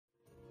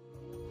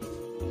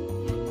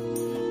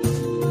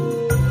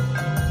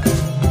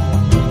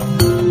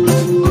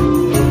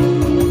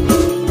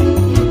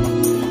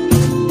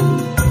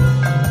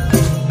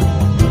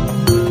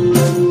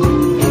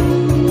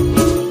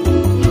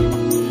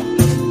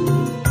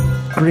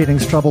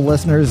Greetings, Trouble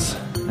listeners,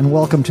 and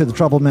welcome to the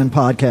Trouble Men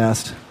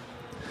podcast.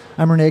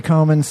 I'm Renee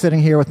Coman, sitting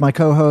here with my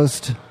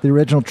co-host, the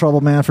original Trouble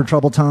Man for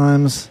Troubled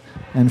Times,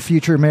 and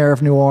future mayor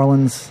of New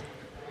Orleans,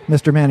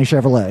 Mr. Manny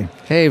Chevrolet.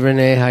 Hey,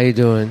 Renee, how you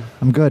doing?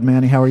 I'm good,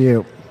 Manny. How are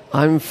you?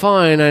 I'm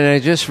fine, and I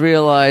just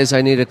realized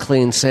I need a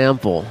clean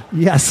sample.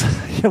 Yes,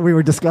 we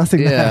were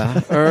discussing that.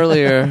 Yeah,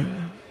 earlier.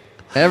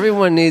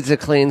 Everyone needs a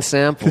clean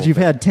sample. Because you've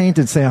had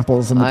tainted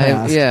samples in the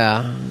past.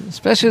 Yeah,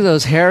 especially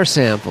those hair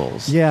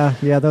samples. Yeah,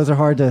 those are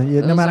hard to...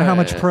 no matter how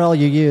much Prel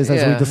you use,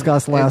 as we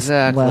discussed last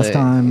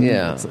time.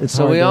 Yeah, it's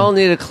so hard we all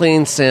need a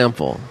clean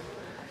sample.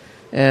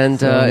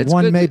 And it's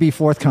one good may be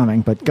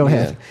forthcoming, but go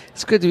ahead.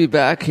 It's good to be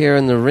back here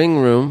in the Ring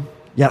Room.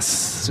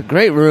 Yes. It's a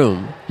great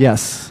room.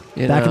 Yes.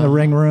 Back in the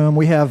Ring Room.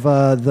 We have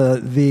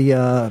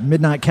the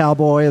Midnight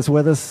Cowboy is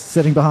with us,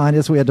 sitting behind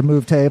us. We had to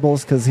move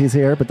tables because he's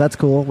here, but that's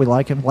cool. We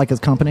like him, like his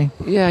company.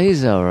 Yeah,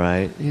 he's all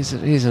right. He's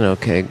an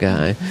okay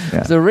guy.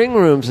 Yeah. The Ring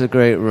Room's a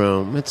great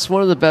room. It's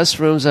one of the best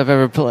rooms I've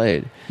ever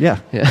played. Yeah.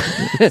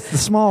 It's the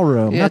small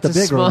room, not the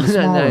big room. The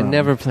small room. I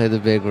never play the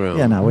big room.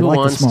 Yeah, no, we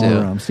like the small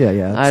rooms.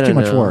 Yeah. It's too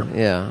much work.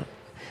 Yeah.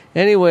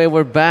 Anyway,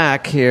 we're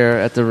back here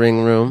at the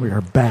Ring Room. We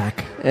are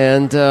back.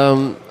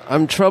 And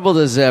I'm troubled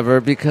as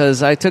ever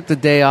because I took the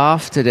day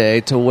off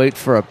today to wait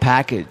for a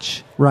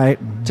package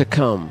to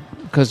come.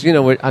 Because,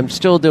 I'm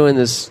still doing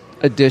this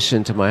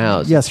addition to my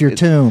house. Yes, your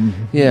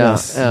tomb. Yeah.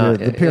 Yes,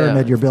 the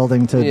pyramid you're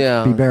building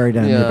to be buried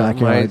in your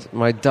backyard.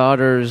 My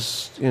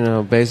daughter's,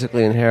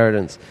 basically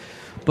inheritance.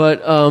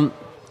 But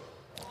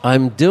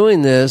I'm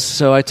doing this,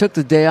 so I took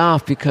the day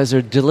off because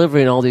they're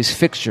delivering all these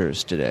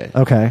fixtures today.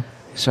 Okay.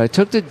 So I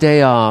took the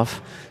day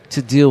off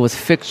to deal with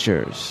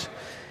fixtures.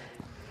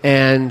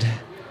 And...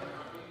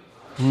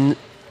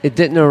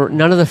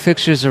 none of the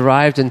fixtures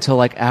arrived until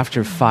like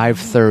after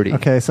 5:30.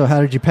 Okay, so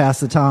how did you pass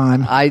the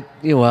time?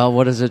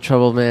 What does a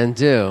troubled man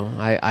do?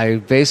 I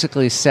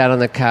basically sat on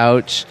the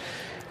couch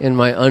in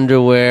my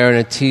underwear and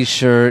a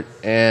t-shirt,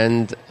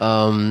 and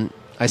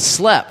I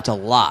slept a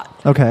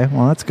lot. Okay,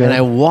 well that's good. And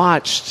I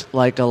watched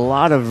like a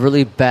lot of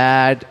really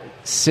bad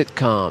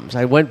sitcoms.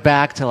 I went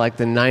back to like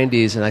the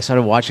 90s and I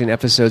started watching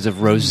episodes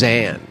of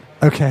Roseanne.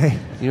 Okay.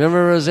 You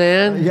remember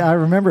Roseanne? Yeah, I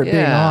remember it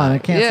being on. I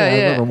can't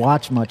say I've ever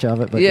watched much of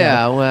it. But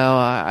well,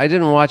 I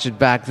didn't watch it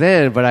back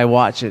then, but I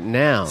watch it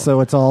now. So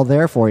it's all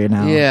there for you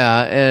now.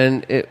 Yeah,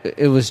 and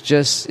it was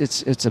just,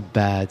 it's a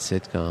bad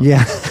sitcom.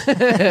 Yeah.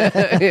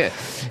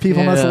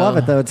 People must love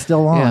it, though. It's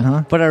still on,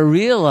 huh? But I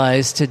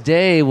realized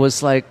today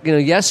was like,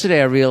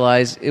 yesterday I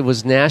realized it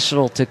was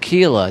National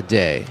Tequila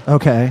Day.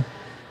 Okay.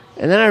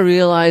 And then I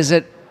realized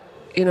that,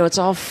 it's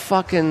all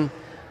fucking,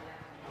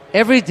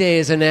 every day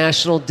is a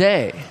national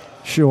day.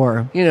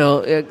 Sure.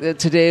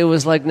 Today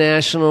was like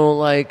National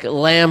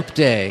Lamp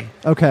Day.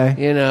 Okay.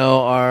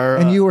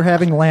 And you were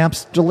having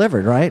lamps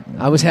delivered, right?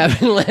 I was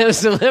having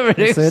lamps delivered.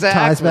 So exactly. It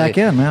ties back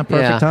in, man.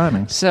 Perfect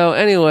timing. So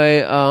anyway,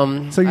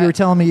 so you were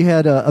telling me you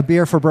had a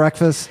beer for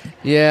breakfast.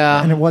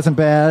 Yeah. And it wasn't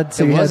bad.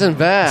 So it wasn't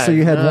bad. So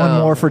you had one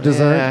more for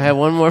dessert. Yeah, I had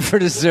one more for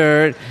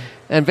dessert.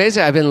 And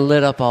basically, I've been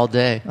lit up all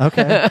day.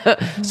 Okay.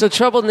 So,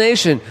 Troubled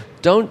Nation,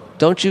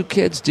 don't you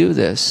kids do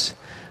this.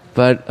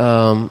 But,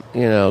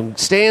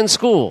 stay in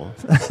school.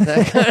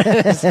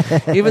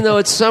 Even though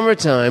it's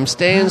summertime,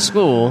 stay in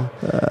school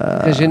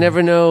because you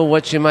never know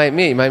what you might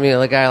meet. You might meet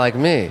a guy like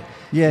me.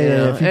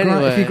 Yeah.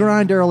 If you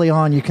grind early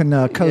on, you can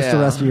coast the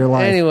rest of your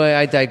life. Anyway,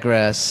 I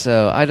digress.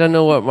 So I don't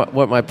know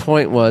what my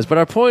point was, but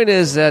our point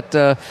is that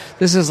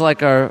this is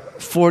like our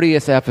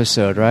 40th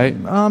episode, right?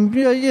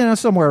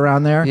 Somewhere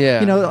around there.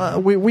 Yeah.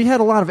 We had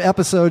a lot of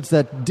episodes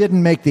that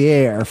didn't make the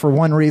air for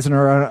one reason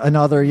or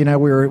another.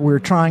 We were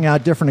trying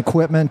out different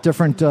equipment,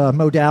 different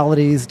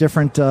modalities,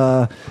 different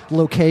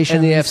locations.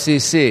 And the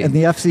FCC.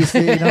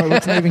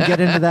 Let's not even get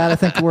into that. I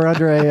think we're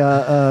under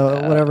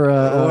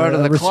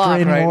a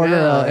restraining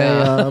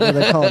order. What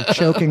they call it,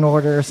 choking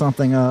order or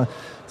something.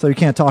 So you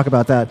can't talk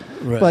about that.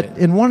 Right. But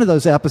in one of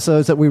those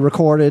episodes that we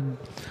recorded,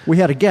 we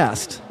had a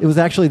guest. It was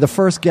actually the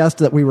first guest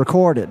that we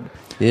recorded.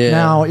 Yeah.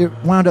 Now, it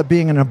wound up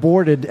being an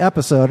aborted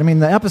episode. I mean,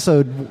 the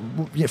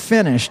episode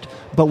finished,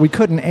 but we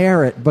couldn't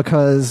air it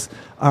because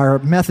our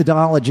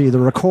methodology, the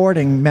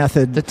recording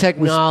method... The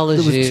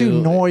technology... it was too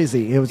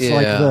noisy. It was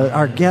like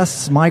our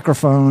guest's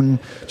microphone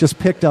just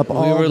picked up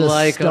all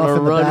this stuff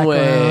in the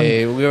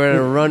background. We were on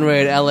a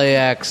runway at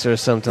LAX or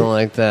something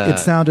like that. It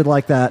sounded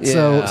like that.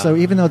 Yeah. So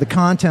even though the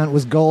content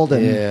was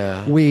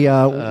golden, we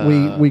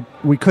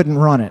couldn't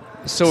run it.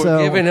 So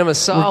we're giving him a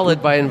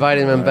solid by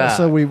inviting him back.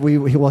 So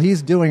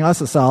he's doing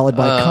us a solid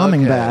by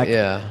coming back.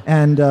 Yeah.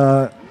 And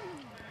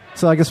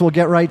so I guess we'll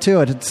get right to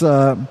it. It's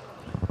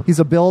he's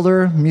a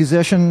builder,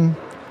 musician,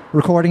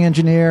 recording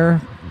engineer,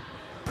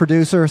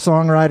 producer,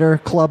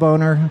 songwriter, club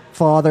owner,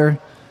 father,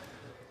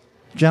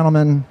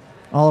 gentleman,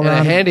 all around.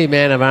 And a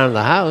handyman around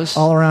the house.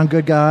 All around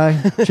good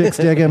guy. Chicks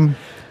dig him.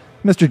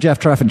 Mr. Jeff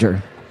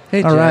Treffinger.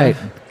 Hey, all Jeff.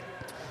 right.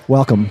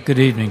 Welcome. Good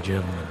evening,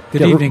 gentlemen.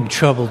 Good evening,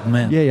 troubled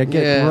men.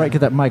 Get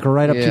that mic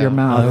right up to your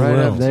mouth. I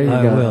will. There you go.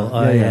 I will.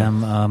 I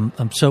am.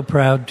 I'm so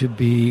proud to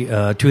be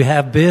to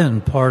have been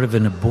part of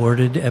an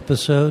aborted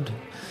episode.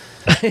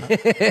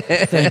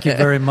 Thank you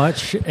very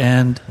much.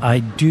 And I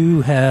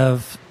do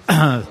have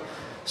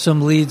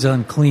some leads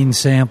on clean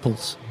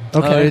samples.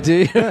 Okay. Oh, do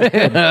you? Oh,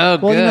 Well,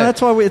 good.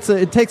 that's why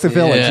it takes a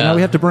village. Yeah.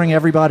 We have to bring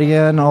everybody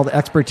in, all the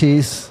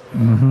expertise.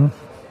 Mm-hmm.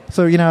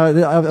 So,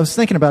 I was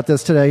thinking about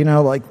this today.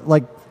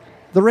 Like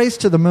the race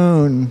to the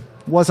moon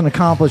wasn't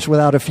accomplished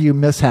without a few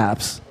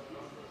mishaps.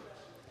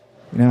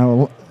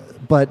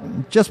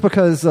 But just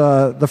because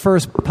the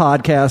first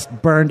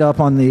podcast burned up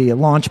on the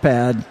launch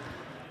pad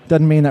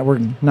doesn't mean that we're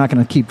not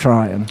going to keep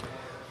trying.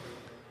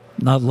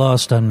 Not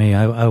lost on me.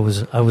 I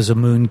was a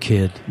moon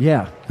kid.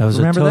 Yeah. I was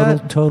Remember a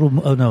that? total.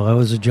 Oh no, I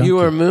was a junkie. You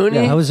were Mooney?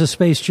 Yeah, I was a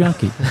space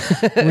junkie.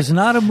 I was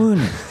not a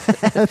Mooney.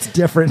 That's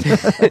different.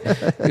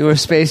 You were a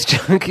space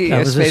junkie, I a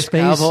was space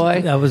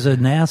cowboy. I was a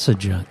NASA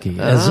junkie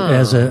as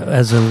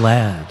a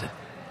lad.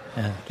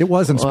 It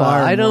was Well,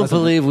 inspiring. I don't wasn't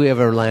it? believe we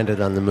ever landed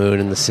on the moon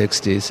in the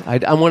 '60s.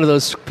 I'm one of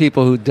those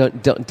people who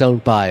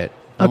don't buy it.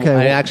 Okay, I'm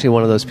well- actually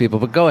one of those people.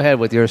 But go ahead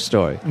with your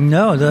story.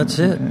 No, that's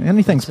it.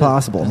 Anything's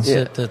possible. That's Yeah.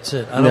 it. That's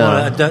it. No.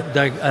 I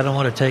don't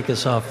want to take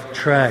us off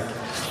track.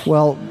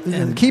 Well,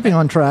 keeping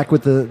on track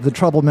with the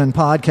Trouble Men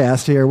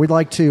podcast here, we'd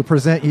like to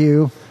present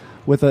you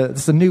with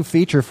it's a new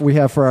feature we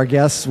have for our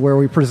guests where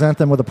we present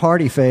them with a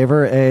party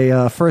favor,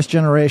 a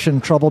first-generation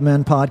Trouble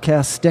Men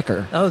podcast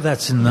sticker. Oh,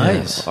 that's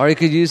nice. Or you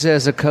could use it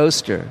as a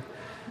coaster.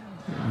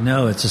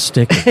 No, it's a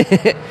sticker.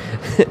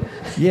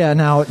 Yeah,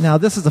 now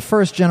this is the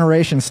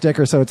first-generation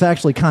sticker, so it's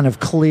actually kind of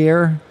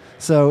clear.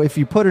 So if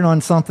you put it on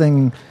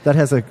something that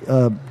has a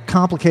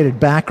complicated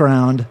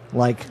background,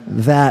 like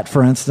that,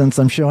 for instance,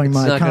 I'm showing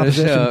my It's not gonna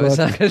composition show. book. It's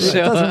not gonna It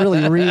show. doesn't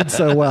really read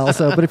so well.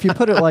 So, but if you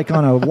put it like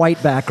on a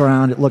white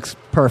background, it looks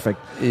perfect.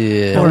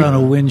 Yeah. Or on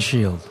a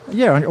windshield.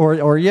 Yeah,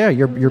 or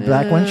your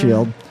back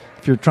windshield.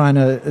 If you're trying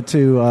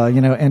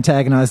to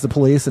antagonize the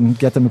police and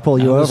get them to pull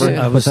you over,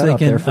 I was put that up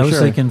thinking. there for I was sure.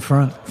 thinking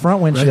front. Front Right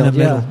in windshield, the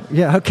middle.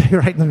 yeah, okay,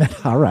 right in the middle.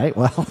 All right,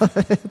 well,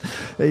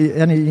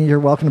 you're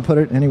welcome to put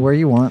it anywhere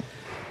you want.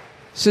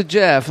 So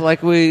Jeff,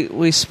 like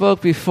we spoke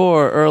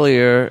before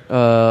earlier,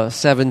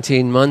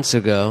 17 months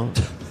ago.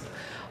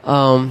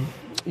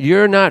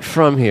 You're not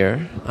from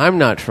here. I'm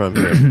not from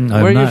here.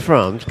 Where are you not.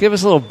 from? Give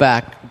us a little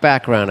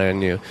background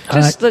on you.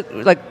 Just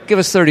give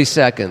us 30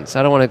 seconds.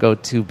 I don't want to go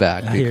too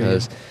back I hear you.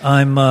 because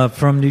I'm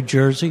from New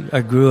Jersey. I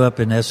grew up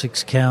in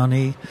Essex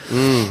County,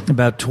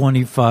 about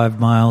 25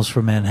 miles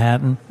from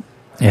Manhattan,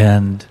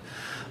 and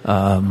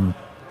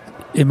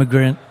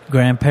immigrant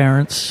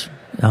grandparents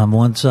on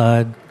one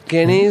side,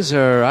 Guineas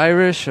or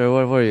Irish or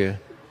what were you?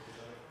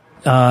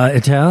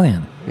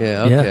 Italian.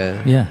 Yeah,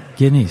 okay. Yeah,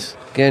 Guineas,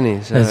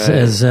 Guineas. all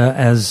as right.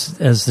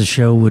 as the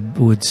show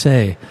would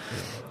say.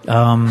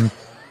 And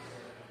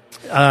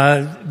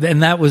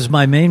that was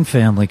my main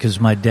family because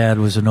my dad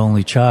was an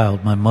only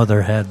child. My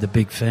mother had the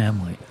big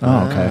family.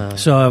 Oh, okay.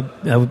 So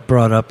I was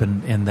brought up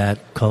in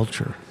that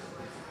culture.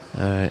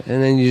 All right.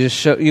 And then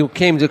you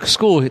came to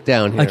school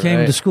down here. I came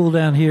right? to school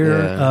down here.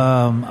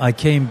 Yeah. I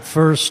came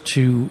first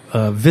to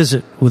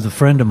visit with a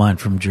friend of mine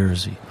from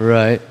Jersey,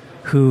 Right.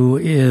 who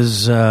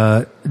is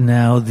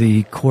now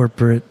the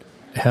corporate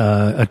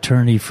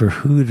attorney for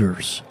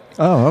Hooters.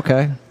 Oh,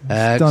 okay.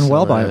 He's done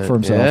well by it for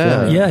himself.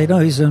 Yeah.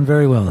 Yeah, he's done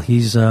very well.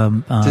 He's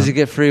Does he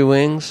get free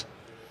wings?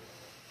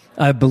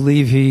 I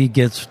believe he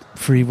gets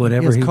free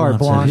whatever He he has carte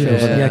wants. blanche at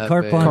Hooters. over there. Yeah,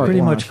 carte Yeah, blanche. carte Pretty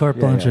blanche. much carte Yeah,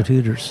 blanche yeah. at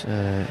Hooters.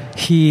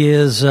 He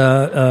is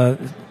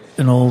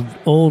an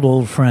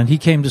old friend. He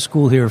came to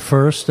school here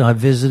first. I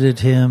visited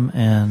him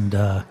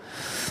and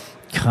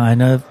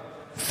kind of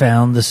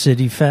found the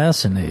city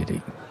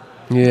fascinating.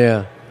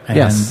 Yeah.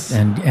 Yes.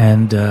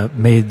 and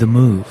made the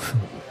move.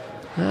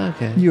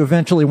 Okay. You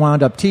eventually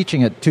wound up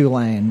teaching at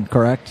Tulane,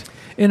 correct?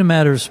 In a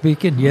matter of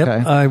speaking, yep.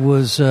 Okay. I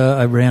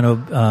ran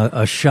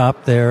a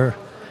shop there.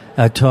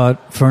 I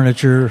taught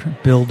furniture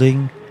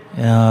building.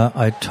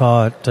 I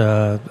taught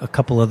a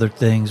couple other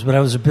things, but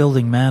I was a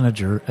building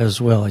manager as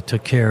well. I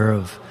took care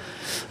of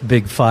a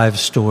big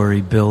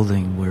 5-story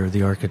building where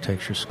the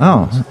architecture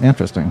school is. Oh,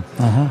 interesting.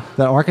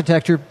 That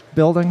architecture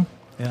building?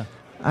 Yeah.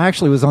 I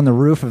actually was on the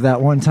roof of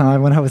that one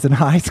time when I was in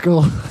high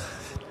school.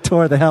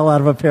 Tore the hell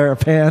out of a pair of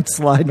pants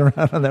sliding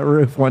around on that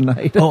roof one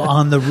night. Oh,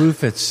 on the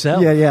roof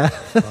itself? Yeah.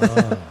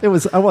 It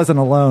was. I wasn't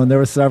alone. There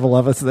were several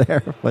of us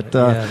there. But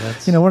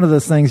that's- one of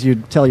those things you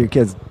tell your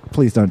kids,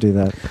 please don't do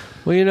that.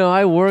 Well,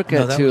 I work No,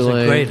 at that Tulane.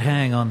 was a great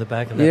hang on the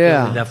back of that Yeah.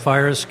 building. That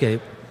fire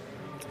escape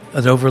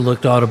that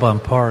overlooked Audubon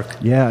Park.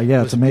 Yeah.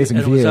 It's amazing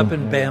and view. it was up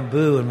in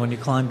bamboo, and when you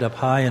climbed up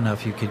high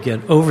enough, you could get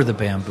over the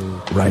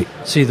bamboo. Right.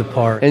 See the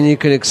park. And you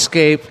could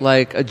escape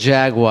like a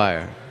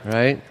jaguar,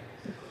 right?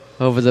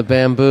 Over the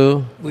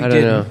bamboo. We I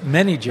don't did know.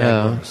 many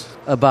jaguars.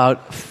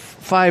 About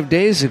 5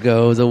 days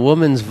ago, the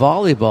women's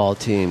volleyball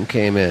team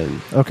came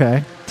in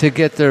Okay. to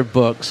get their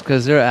books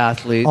because they're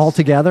athletes. All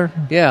together?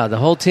 Yeah, the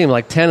whole team,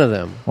 like 10 of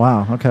them.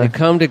 Wow. They Okay.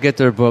 come to get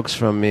their books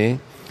from me,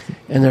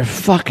 and they're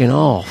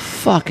all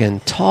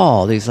fucking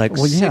tall. These like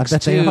Well, yeah, I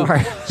bet they 6'2", are.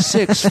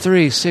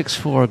 6'3",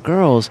 6'4"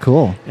 girls.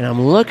 Cool. And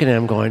I'm looking at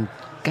them going,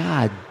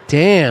 God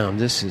damn,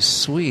 this is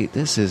sweet.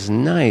 This is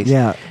nice.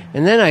 Yeah.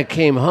 And then I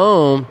came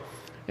home,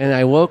 and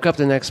I woke up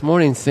the next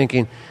morning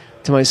thinking,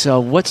 to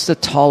myself, what's the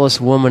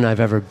tallest woman I've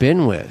ever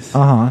been with?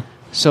 Uh-huh.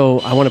 So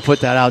I want to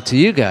put that out to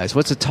you guys.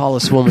 What's the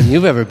tallest woman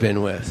you've ever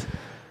been with?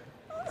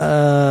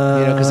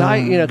 Because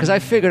I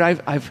figured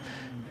I've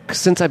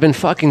since I've been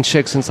fucking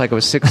chicks since like I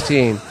was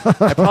 16,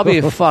 I probably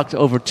have fucked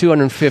over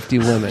 250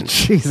 women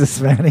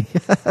Jesus, Manny.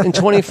 in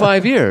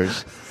 25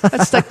 years.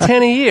 That's like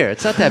 10 a year.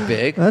 It's not that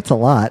big. That's a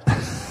lot.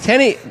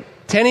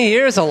 10 a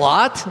year is a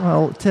lot.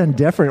 Well, 10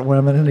 different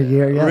women in a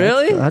year, yeah.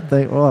 Really? I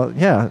think, well,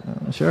 yeah,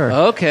 sure.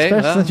 Okay.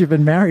 Especially since you've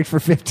been married for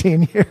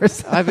 15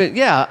 years.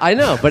 Yeah, I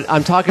know, but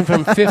I'm talking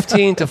from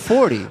 15 to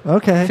 40.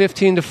 Okay.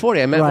 15 to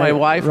 40. I met my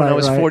wife when I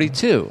was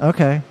 42.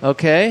 Okay.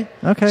 Okay?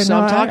 Okay, So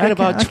no, I'm talking I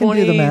about can do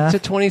 20 the math. to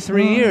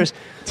 23 years.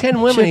 10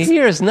 women Chicks- a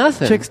year is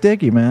nothing. Chicks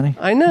dig you, Manny.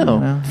 I know. You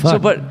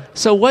know.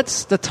 So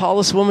what's the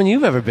tallest woman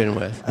you've ever been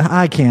with?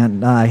 I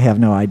can't. I have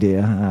no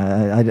idea.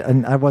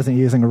 I wasn't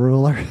using a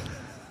ruler.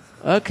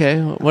 Okay.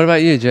 What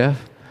about you,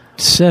 Jeff?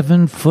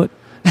 7 foot.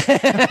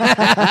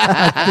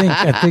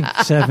 I think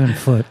 7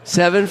 foot.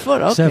 7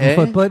 foot. Okay. 7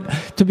 foot.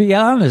 But to be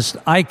honest,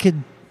 I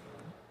could,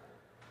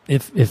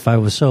 if I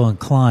was so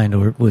inclined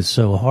or it was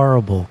so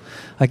horrible,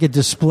 I could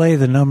display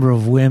the number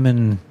of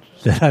women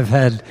that I've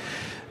had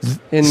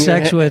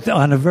sex with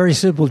on a very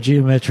simple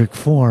geometric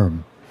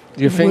form.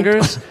 Your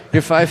fingers?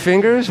 Your 5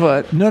 fingers?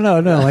 What? No.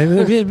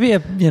 It'd be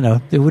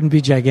it wouldn't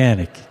be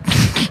gigantic.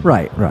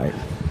 Right.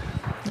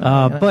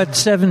 But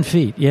 7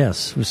 feet,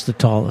 yes, was the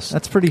tallest.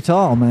 That's pretty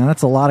tall, man.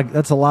 That's a lot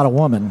of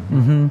woman.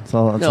 Mm-hmm.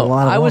 So that's a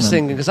lot of I was woman.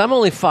 thinking because I'm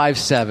only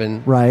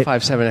 5'7", Right.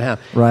 5'7.5".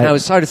 Right. And I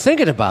started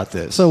thinking about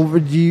this. So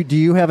do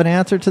you have an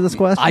answer to this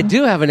question? I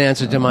do have an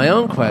answer to my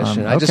own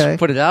question. I okay. just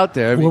put it out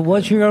there. Well,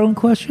 what's your own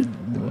question?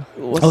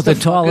 What's the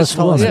tallest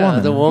woman. Yeah,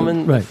 the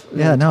woman. Right.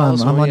 Yeah, no,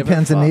 tallest I'm woman on you ever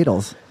pins and fucked.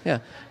 needles. Yeah.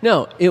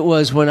 No, it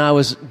was when I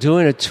was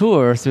doing a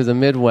tour through the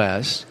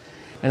Midwest,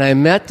 and I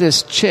met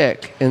this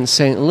chick in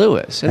St.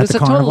 Louis. And At it's the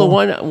a total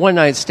carnival? of one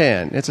night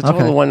stand. It's a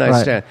total Okay, of one night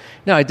right. stand.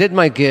 Now, I did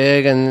my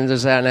gig, and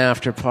there's that an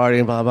after party,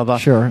 and blah, blah, blah.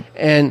 Sure.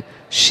 And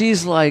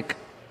she's like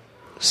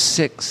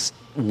 6'1",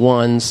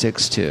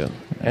 6'2".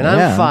 And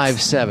Yeah, I'm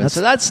 5'7", so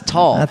that's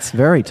tall. That's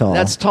very tall.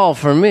 That's tall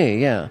for me,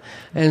 yeah.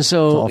 And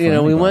so, Tall for we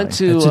anybody. went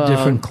to... It's a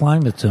different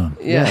climate zone.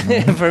 Yeah,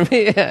 for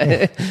me,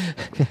 yeah.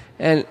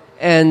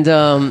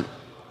 and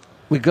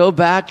we go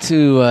back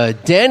to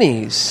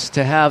Denny's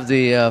to have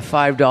the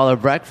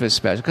 $5 breakfast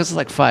special because it's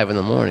like 5 in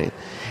the morning.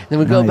 Then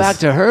we go Nice. back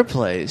to her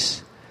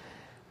place,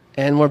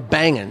 and we're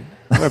banging.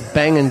 We're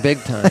banging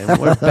big time.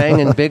 We're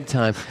banging big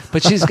time.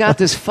 But she's got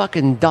this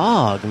fucking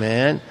dog,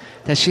 man,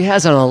 that she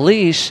has on a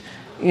leash,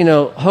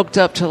 hooked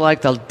up to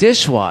like the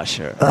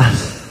dishwasher.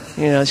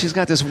 She's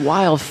got this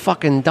wild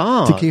fucking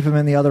dog. to keep him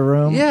in the other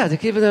room. Yeah, to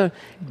keep it there.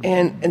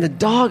 And the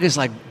dog is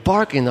like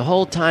barking the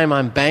whole time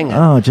I'm banging.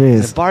 Oh,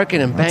 jeez. And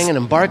barking and banging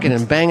and barking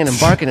and banging and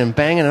barking and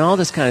banging and all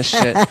this kind of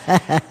shit.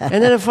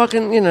 And then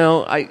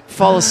I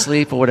fall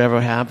asleep or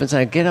whatever happens.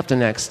 I get up the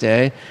next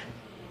day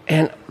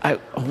and I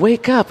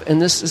wake up and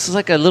this is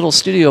like a little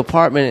studio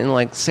apartment in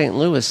like St.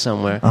 Louis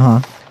somewhere. Uh-huh.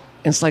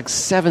 It's like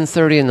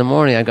 7:30 in the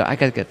morning. I go, I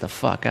got to get the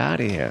fuck out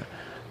of here.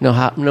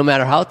 No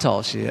matter how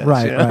tall she is.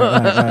 Right.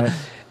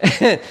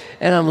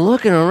 And I'm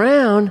looking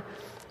around,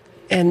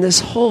 and this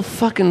whole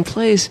fucking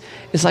place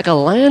is like a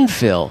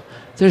landfill.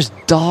 There's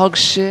dog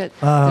shit.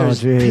 Oh,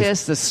 There's geez.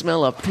 piss, the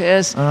smell of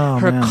piss. Oh,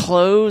 Her man.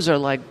 clothes are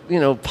like,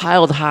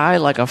 piled high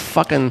like a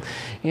fucking,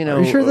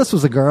 Are you sure this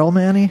was a girl,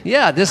 Manny?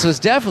 Yeah, this was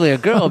definitely a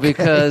girl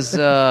because...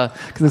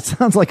 Because it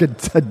sounds like a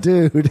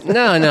dude.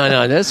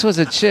 No. This was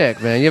a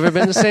chick, man. You ever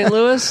been to St.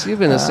 Louis? You've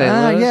been to St.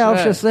 Louis? Yeah, I was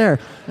right. just there.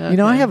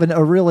 I have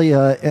a really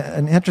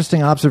an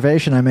interesting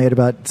observation I made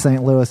about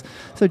St. Louis.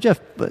 So, Jeff,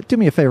 do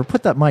me a favor.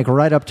 Put that mic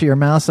right up to your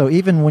mouth. So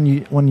even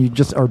when you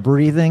just are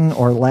breathing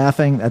or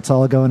laughing, that's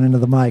all going into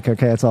the mic.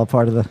 Okay, it's all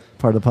part of the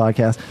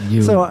podcast.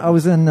 So I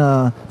was in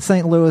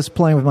St. Louis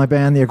playing with my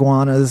band, the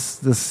Iguanas.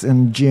 This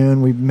in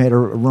June, we made a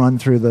run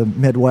through the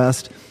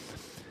Midwest.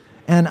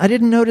 And I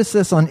didn't notice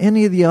this on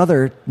any of the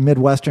other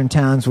Midwestern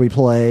towns we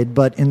played,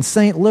 but in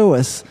St.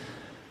 Louis,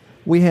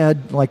 we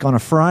had, like on a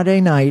Friday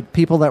night,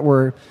 people that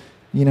were,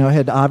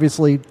 had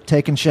obviously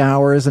taken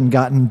showers and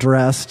gotten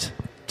dressed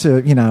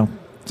to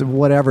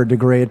whatever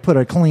degree, had put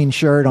a clean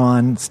shirt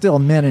on, still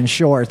men in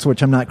shorts,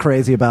 which I'm not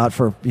crazy about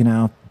for,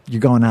 you're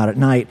going out at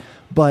night.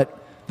 But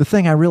the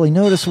thing I really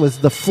noticed was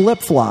the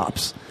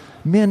flip-flops.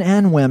 Men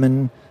and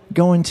women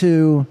going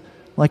to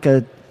like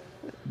a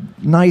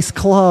nice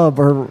club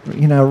or,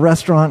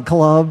 restaurant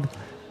club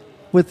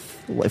with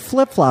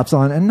flip-flops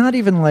on, and not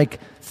even like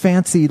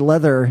fancy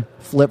leather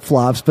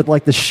flip-flops, but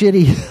like the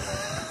shitty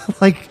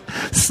like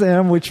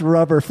sandwich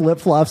rubber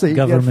flip-flops that you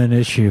Government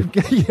issue.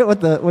 get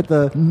with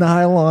the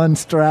nylon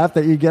strap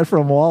that you get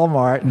from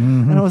Walmart.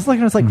 Mm-hmm. And I was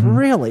looking, I was like,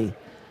 really,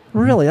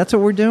 that's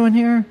what we're doing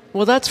here?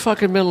 Well, that's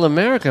fucking middle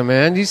America,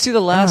 man. Do you see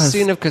the last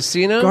scene of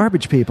Casino?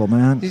 Garbage people,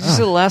 man. Did you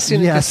see the last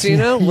scene of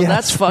Casino? Well,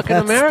 that's fucking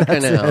America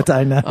now. It,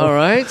 I know. All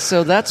right,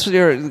 so that's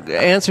your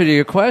answer to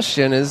your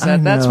question is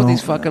that that's what know.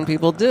 these fucking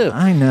people do.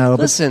 I know.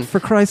 Listen, but for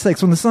Christ's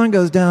sakes, when the sun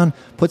goes down,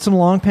 put some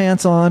long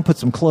pants on, put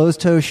some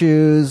closed-toe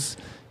shoes,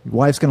 Your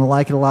wife's going to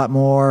like it a lot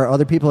more.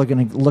 Other people are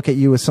going to look at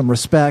you with some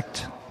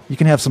respect. You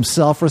can have some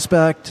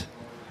self-respect.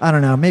 I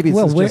don't know. Maybe it's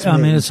just me. I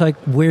mean, it's like,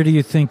 where do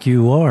you think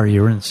you are?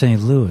 You're in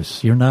St.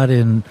 Louis. You're not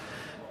in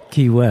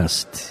Key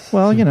West.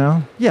 Well,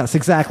 yes,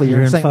 exactly.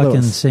 You're in St. fucking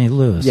Louis. St.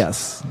 Louis.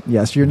 Yes.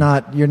 You're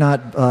not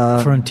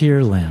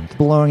Frontierland.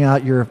 blowing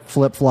out your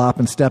flip-flop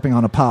and stepping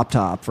on a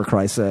pop-top, for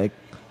Christ's sake.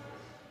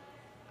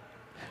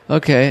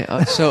 Okay,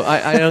 so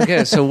I don't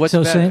get it. So what's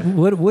So, better?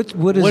 what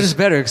What is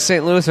better,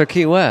 St. Louis or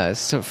Key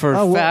West for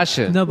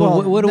fashion? No,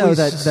 but what do we...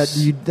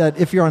 that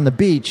if you're on the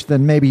beach,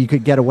 then maybe you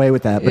could get away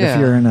with that. But Yeah. if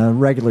you're in a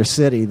regular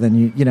city,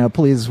 then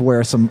please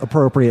wear some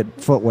appropriate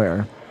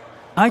footwear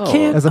I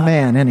can't... as a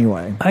man,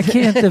 anyway. I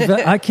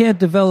can't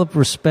develop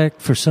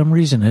respect for some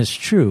reason. It's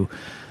true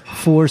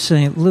for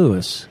St.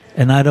 Louis,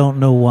 and I don't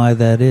know why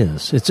that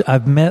is.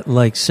 I've met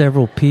like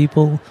several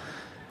people,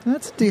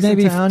 That's a decent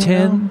maybe town,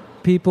 10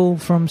 people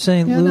from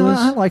St. Yeah, Louis. no,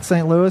 I like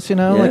St. Louis.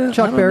 Yeah, Like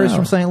Chuck I don't Berry's know.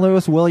 from St.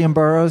 Louis. William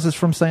Burroughs is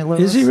from St.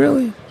 Louis. Is he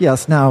really?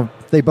 Yes. Now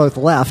they both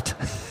left.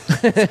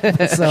 So I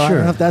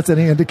don't know if that's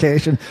any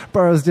indication.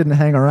 Burroughs didn't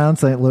hang around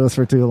St. Louis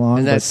for too long.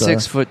 And that but,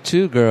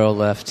 6'2" girl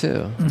left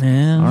too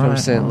Yeah. All from right,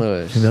 St. well,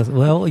 Louis.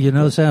 Well,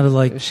 it sounded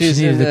like she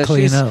needed to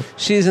clean up.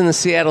 She's in the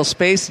Seattle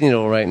Space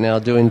Needle right now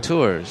doing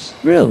tours.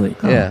 Really?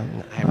 Yeah,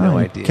 I have no you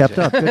idea. Kept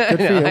up. Good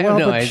for you. I have Well,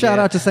 no but idea. shout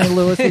out to St.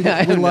 Louis. We, I we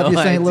have love no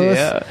you, St. Louis.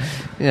 idea.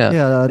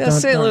 Yeah,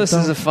 St. Louis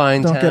is a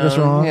fine don't town. get us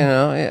wrong.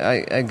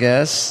 I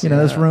guess.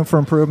 There's room for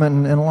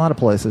improvement in a lot of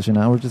places.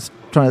 We're just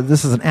trying.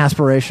 This is an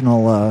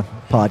aspirational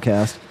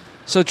podcast.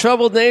 So,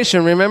 Troubled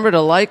Nation, remember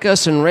to like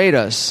us and rate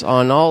us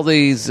on all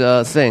these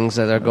things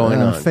that are going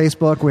on.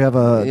 Facebook, we have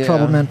a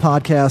Troubled Men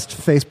Podcast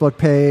Facebook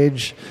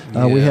page.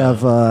 We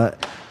have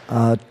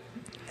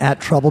at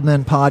Troubled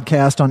Men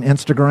Podcast on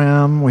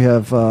Instagram. We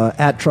have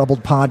at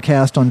Troubled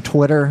Podcast on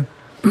Twitter.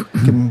 You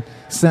can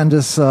send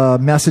us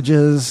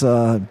messages,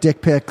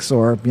 dick pics,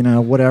 or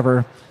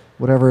whatever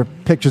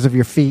pictures of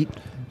your feet.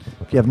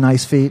 If you have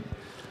nice feet.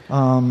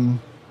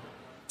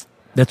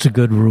 That's a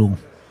good rule.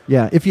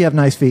 Yeah, if you have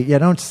nice feet. Yeah,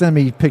 don't send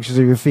me pictures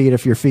of your feet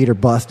if your feet are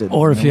busted.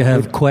 Or if you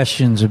have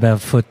questions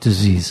about foot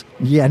disease.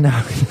 Yeah, no,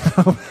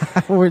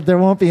 there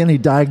won't be any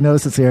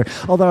diagnosis here.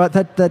 Although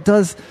that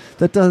does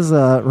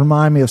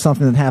remind me of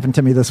something that happened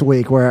to me this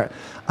week, where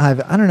I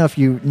don't know if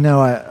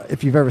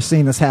if you've ever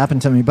seen this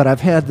happen to me, but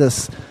I've had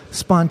this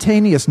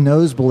spontaneous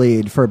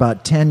nosebleed for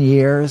about 10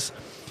 years.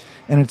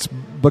 And it's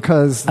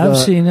because I've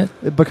seen it.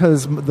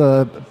 Because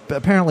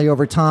apparently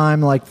over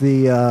time, like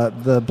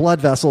the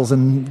blood vessels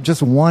in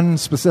just one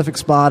specific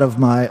spot of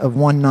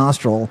one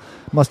nostril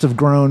must have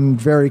grown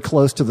very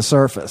close to the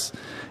surface,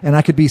 and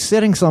I could be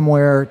sitting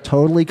somewhere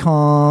totally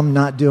calm,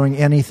 not doing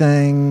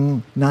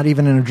anything, not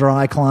even in a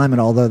dry climate,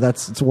 although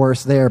it's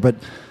worse there. But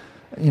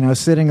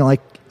sitting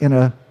like in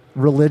a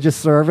religious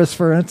service,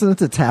 for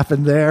instance, it's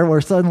happened there, where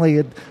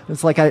suddenly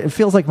it's like it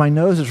feels like my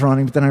nose is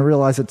running, but then I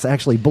realize it's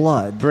actually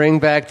blood. Bring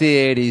back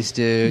the 80s,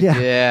 dude.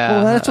 Yeah.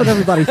 Well, that's what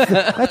everybody.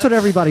 That's what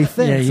everybody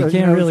thinks. Yeah, you So,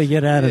 can't really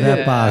get out of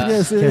that box.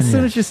 Yes, can as soon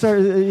you? as you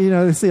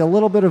start, see a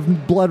little bit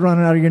of blood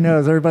running out of your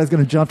nose, everybody's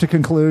going to jump to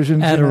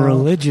conclusions. At a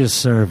religious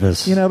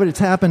service. But it's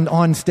happened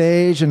on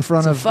stage in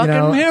front of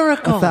fucking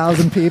miracle.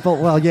 1,000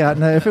 people. Well, yeah.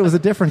 No, if it was a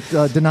different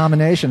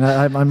denomination,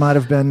 I might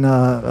have been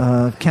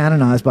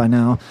canonized by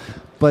now.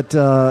 But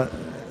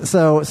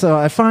so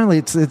I finally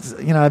it's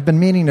I've been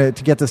meaning to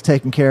get this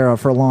taken care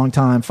of for a long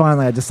time.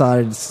 Finally, I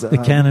decided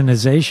the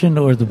canonization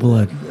or the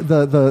blood.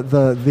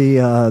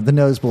 The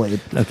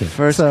nosebleed. Okay.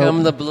 First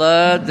come the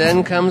blood,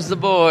 then comes the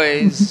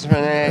boys.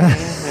 Renee,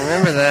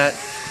 remember that.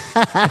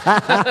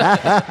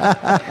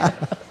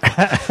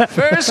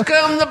 First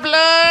come the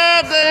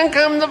blood, then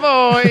come the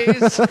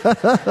boys.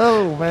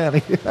 Oh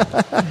man.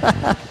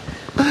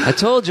 I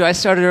told you I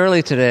started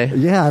early today.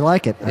 Yeah, I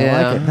like it. I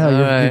like it.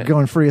 No, you're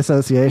going free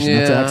association.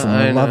 That's excellent.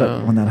 I love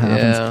it when that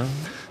happens. Yeah.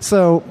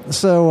 So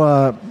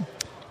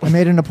I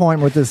made an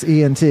appointment with this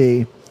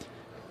ENT,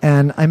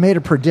 and I made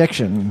a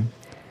prediction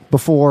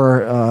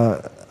before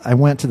I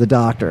went to the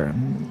doctor.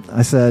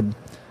 I said,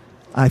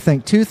 I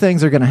think two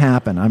things are going to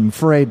happen. I'm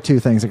afraid two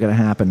things are going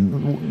to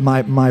happen.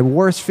 My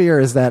worst fear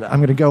is that I'm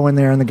going to go in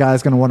there and the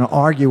guy's going to want to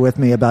argue with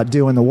me about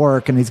doing the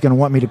work, and he's going to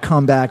want me to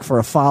come back for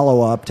a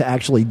follow-up to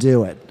actually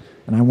do it.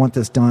 And I want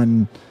this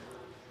done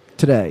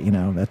today,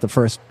 at the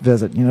first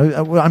visit.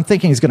 I'm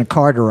thinking he's going to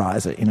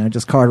cauterize it,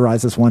 just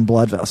cauterize this one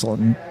blood vessel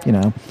and,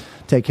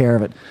 take care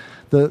of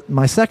it.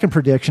 My second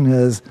prediction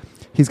is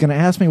he's going to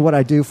ask me what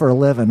I do for a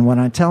living. When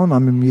I tell him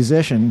I'm a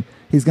musician,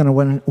 he's going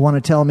to want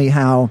to tell me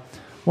how,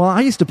 well,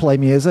 I used to play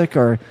music,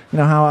 or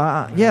how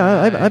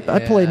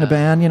I played in a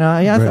band.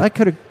 I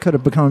could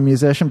have become a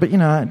musician, but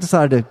I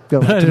decided to go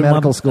to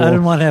medical school. I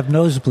didn't want to have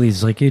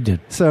nosebleeds like you did.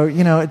 So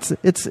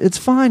it's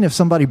fine if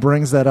somebody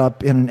brings that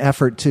up in an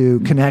effort to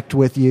connect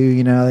with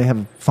you.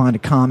 They find a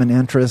common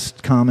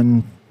interest,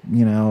 common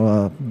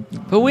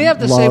But we have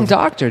the love. same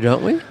doctor,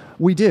 don't we?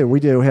 We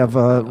do have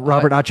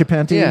Robert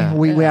Acipenti. yeah,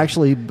 we yeah.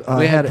 actually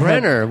We had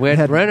Brenner. We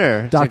had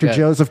Brenner. Dr. Took a-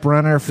 Joseph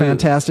Brenner,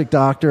 fantastic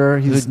doctor.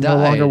 He's who no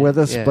longer died. with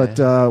us, Yeah.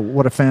 but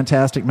what a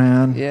fantastic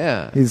man.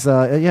 Yeah. He's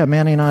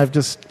Manny and I have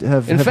just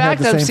have. In have had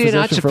fact, the I'm same seeing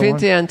physician for a long-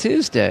 Acipente on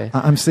Tuesday.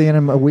 I'm seeing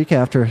him a week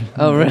after.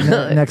 Oh, really?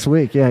 Next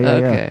week. Yeah.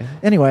 Okay.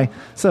 Anyway,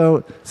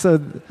 so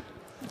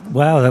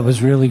Wow, that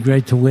was really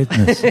great to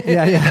witness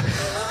yeah.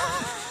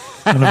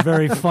 on a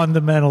very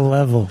fundamental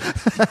level.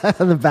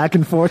 The back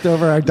and forth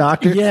over our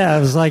doctor. Yeah, it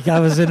was like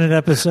I was in an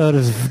episode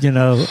of,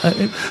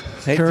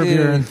 Hey, Curb dude,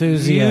 Your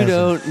Enthusiasm. You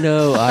don't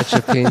know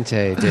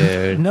Acipente,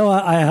 dude. No,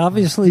 I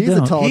obviously He's a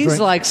don't. tall He's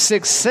drink. like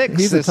 6'6".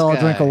 He's a this tall guy.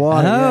 drink of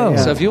water. Oh. Yeah.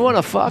 So if you want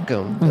to fuck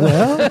him,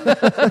 Well,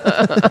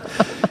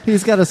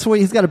 He's got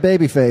a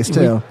baby face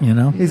too.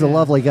 He's a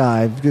lovely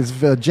guy.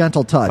 He's a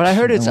gentle touch. but I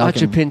heard it's I like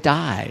him.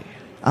 Acipenti.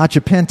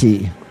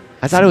 Acipenti.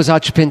 I thought it was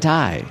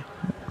Acipenti.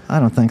 I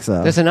don't think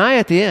so. There's an I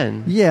at the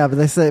end. Yeah, but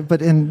they say,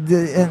 but in It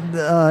doesn't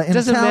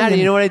Italian, matter.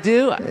 You know what I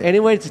do?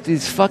 Anyway, to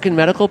these fucking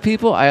medical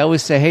people, I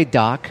always say, "Hey,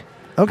 doc."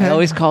 Okay. I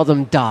always call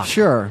them doc.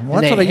 Sure. Well,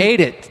 And that's they what I- hate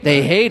it.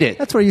 They hate it.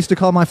 That's what I used to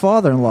call my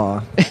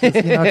father-in-law. Because I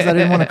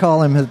didn't want to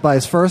call him by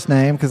his first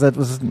name because that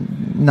was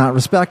not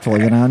respectful.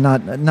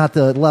 Not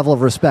the level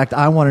of respect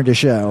I wanted to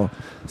show.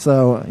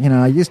 So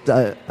I used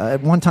to,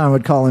 at one time I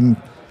would call him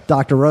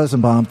Dr.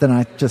 Rosenbaum. Then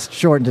I just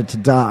shortened it to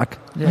Doc.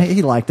 Yeah.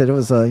 He liked it. It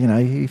was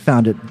he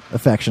found it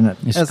affectionate.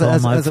 used to call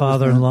my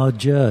father-in-law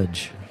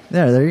Judge.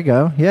 There you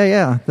go.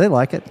 Yeah. They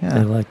like it. Yeah.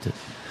 They liked it.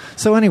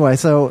 So anyway,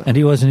 And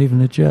he wasn't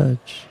even a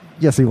judge.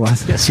 yes, he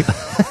was. Yes, he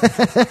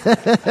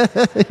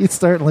was. He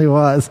certainly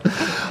was.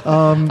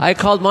 I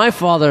called my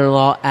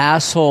father-in-law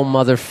asshole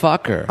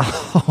motherfucker.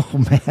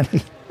 Oh man.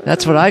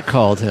 That's what I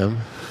called him.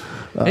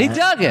 And he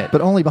dug it. But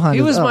only behind.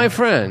 He his, was oh. my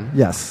friend.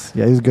 Yes.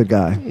 Yeah, he's a good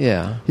guy.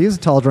 Yeah. He was a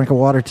tall drink of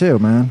water too,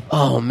 man.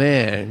 Oh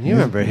man, you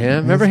remember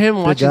him? Remember him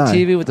big watching guy.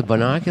 TV with the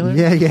binoculars?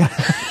 Yeah.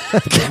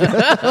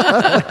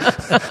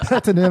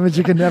 That's an image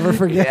you can never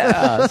forget.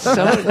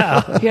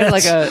 Yeah, he had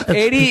like a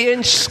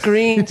 80-inch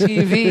screen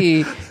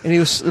TV,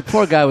 and the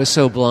poor guy was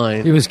so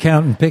blind. He was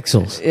counting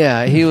pixels.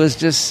 Yeah, he was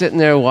just sitting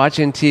there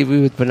watching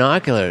TV with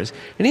binoculars,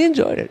 and he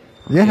enjoyed it.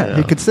 Yeah,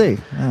 he could see.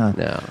 Yeah.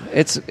 No,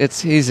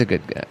 he's a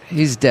good guy.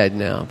 He's dead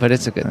now, but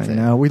it's a good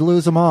thing. We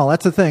lose them all.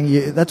 That's the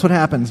thing. That's what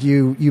happens.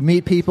 You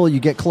meet people, you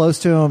get close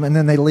to them, and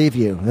then they leave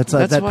you. That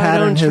why pattern I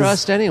don't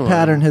trust anyone.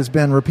 Pattern has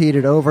been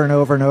repeated over and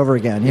over and over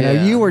again.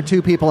 Yeah. You were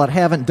two people that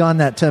haven't done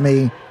that to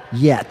me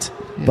yet.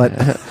 But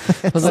Well,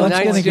 the gonna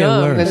night's get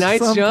young. worse. The At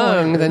night's some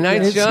young. point, The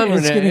night's young.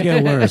 It's going to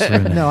get worse,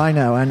 Renee. no, I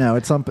know.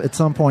 At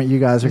some point, you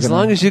guys are As going.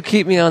 long as you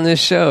keep me on this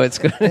show, it's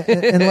good.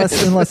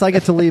 unless I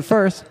get to leave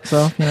first.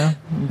 So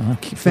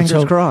fingers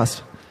hope-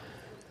 crossed.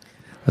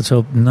 Let's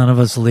hope none of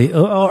us leave,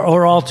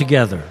 or all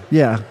together.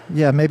 Yeah,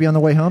 maybe on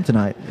the way home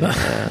tonight.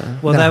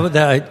 Well,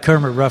 that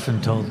Kermit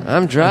Ruffin told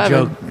I'm driving.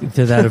 a joke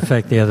to that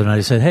effect the other night.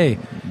 He said, "Hey,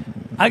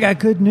 I got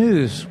good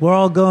news. We're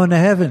all going to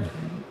heaven.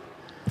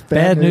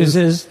 Bad news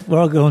is we're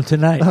all going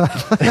tonight." All right,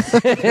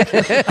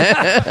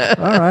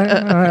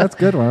 that's a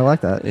good one. I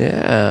like that.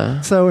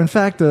 Yeah. So, in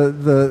fact,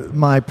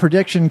 my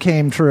prediction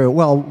came true.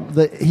 Well,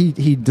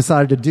 he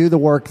decided to do the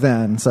work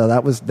then, so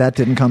that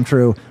didn't come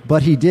true.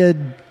 But he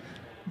did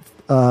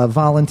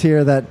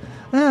volunteer that.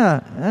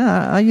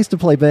 I used to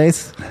play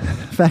bass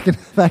back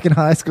in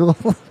high school.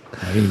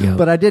 There you go.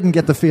 But I didn't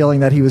get the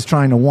feeling that he was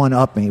trying to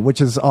one-up me,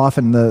 which is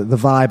often the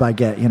vibe I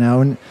get,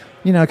 and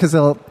because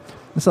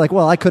it's like,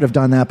 well, I could have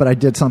done that, but I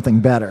did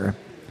something better.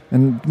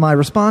 And my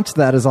response to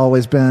that has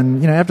always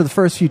been, after the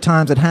first few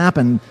times it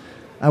happened,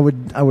 I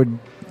would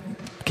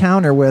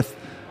counter with,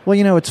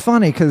 well, it's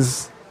funny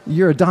because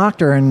you're a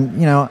doctor,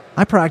 and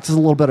I practice a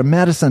little bit of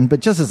medicine, but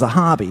just as a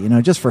hobby,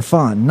 just for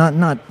fun,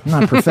 not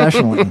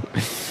professionally.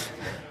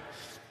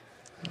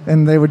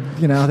 And they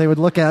would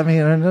look at me,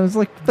 and I was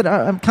like, but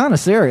I'm kind of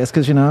serious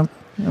because I'm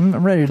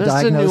ready to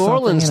That's the diagnose New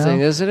Orleans something,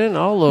 thing, isn't it?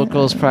 All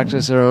locals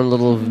practice their own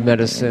little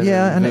medicine.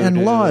 Yeah,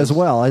 and law as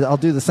well. I'll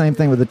do the same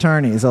thing with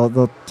attorneys.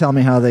 They'll tell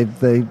me how they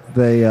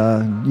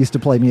used to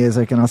play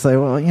music, and I'll say,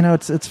 well,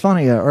 it's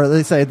funny, or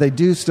they say they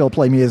do still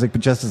play music,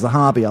 but just as a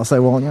hobby. I'll say,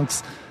 well,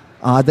 it's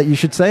odd that you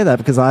should say that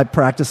because I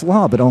practice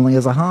law, but only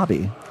as a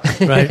hobby.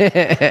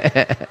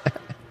 Right.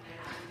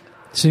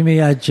 See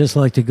me, I'd just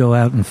like to go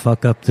out and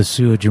fuck up the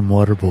sewage and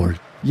water board.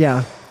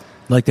 Yeah.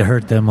 Like to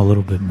hurt them a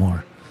little bit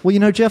more.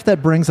 Well, Jeff,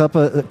 that brings up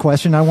a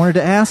question I wanted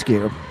to ask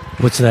you.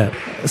 What's that?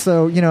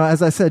 So,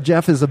 as I said,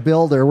 Jeff is a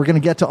builder. We're going to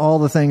get to all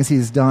the things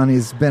he's done.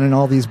 He's been in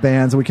all these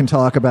bands that we can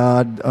talk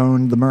about,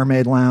 owned the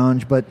Mermaid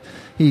Lounge, but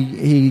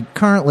he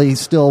currently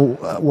still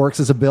works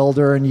as a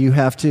builder, and you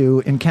have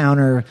to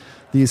encounter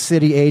these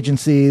city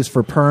agencies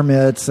for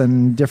permits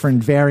and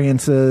different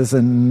variances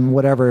and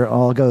whatever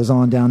all goes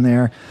on down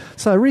there.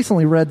 So I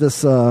recently read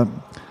this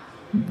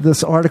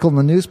article in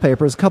the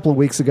newspapers a couple of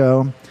weeks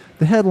ago.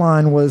 The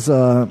headline was...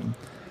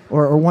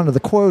 Or one of the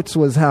quotes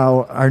was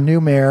how our new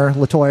mayor,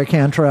 LaToya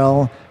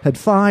Cantrell, had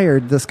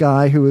fired this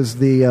guy who was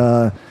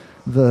the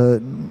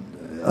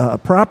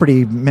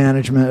property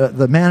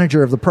the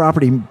manager of the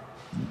property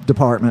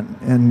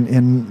department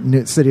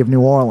in city of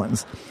New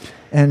Orleans.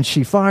 and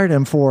she fired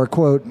him for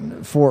quote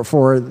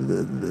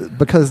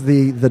because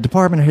the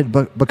department had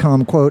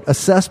become quote a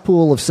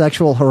cesspool of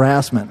sexual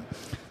harassment.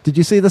 Did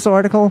you see this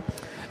article?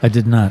 I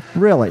did not.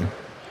 Really?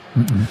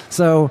 Mm-mm.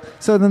 So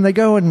then they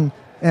go and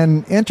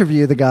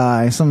interview the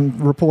guy. Some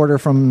reporter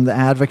from the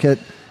Advocate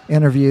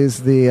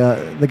interviews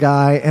the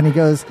guy, and he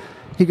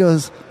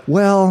goes,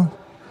 well,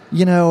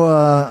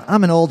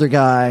 I'm an older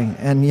guy,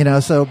 and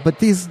but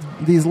these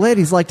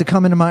ladies like to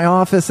come into my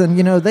office, and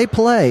they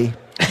play.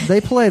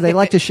 They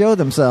like to show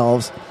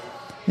themselves.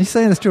 He's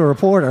saying this to a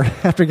reporter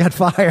after he got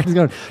fired. He's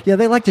going, yeah,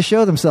 they like to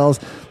show themselves.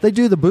 They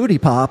do the booty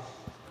pop.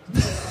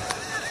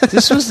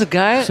 This was the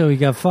guy. So he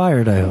got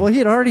fired. I hope. Well, he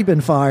had already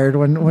been fired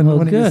when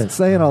he was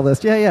saying all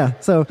this. Yeah.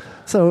 So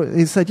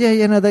he said,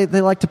 yeah,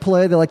 they like to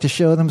play. They like to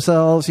show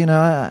themselves.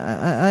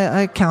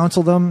 I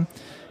counsel them.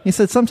 He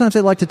said sometimes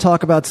they like to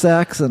talk about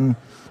sex and.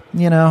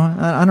 I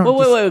don't.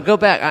 Well, wait, go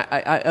back.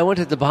 I went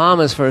to the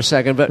Bahamas for a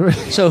second, but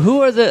so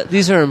who are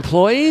these are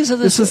employees of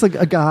this? This is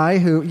a guy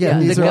who,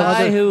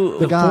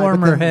 the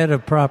former head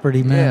of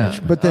property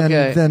management. But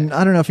then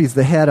I don't know if he's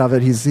the head of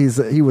it.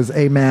 He was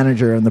a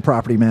manager in the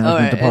property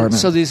management department.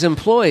 And so these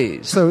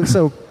employees,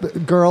 so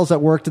girls that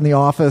worked in the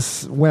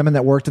office, women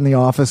that worked in the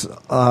office.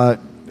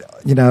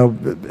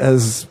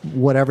 As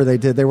whatever they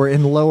did, they were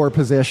in lower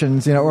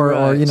positions,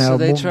 or So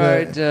they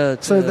tried.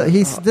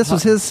 This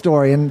was his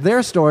story, and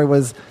their story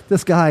was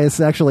this guy is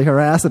sexually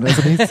harassing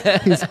us,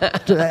 and he's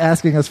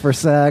asking us for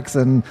sex.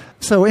 And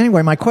so,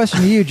 anyway, my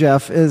question to you,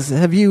 Jeff, is: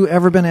 have you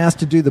ever been asked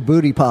to do the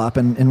booty pop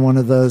in one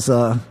of those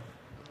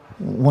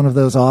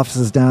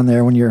offices down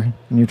there when you're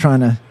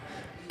trying to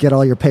get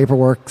all your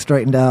paperwork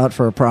straightened out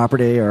for a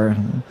property or?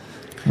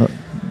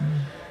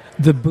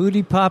 The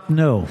booty pop?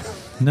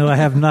 No, I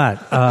have not.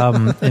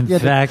 In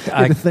fact,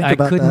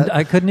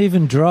 I couldn't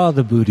even draw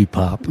the booty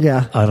pop.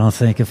 Yeah, I don't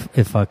think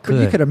if I could.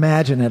 But you could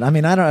imagine it. I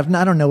mean, I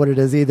don't know what it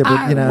is either. But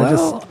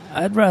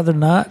I'd rather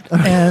not.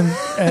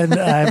 And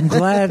I'm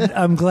glad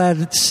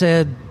it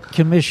said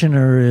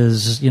commissioner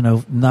is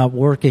not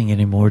working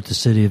anymore at the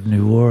city of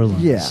New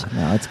Orleans. Yeah,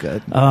 no, that's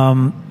good.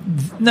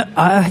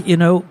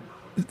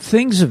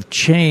 Things have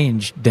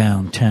changed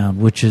downtown,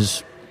 which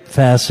is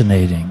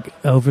fascinating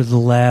over the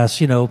last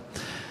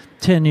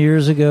 10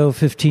 years ago,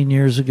 15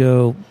 years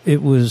ago,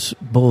 it was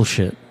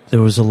bullshit.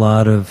 There was a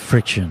lot of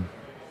friction.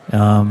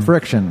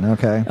 Friction,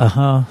 okay.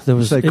 There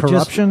was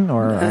corruption,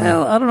 or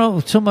I don't know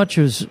so much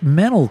as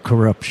mental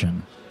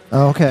corruption.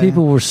 Oh, okay.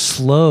 People were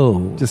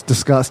slow, just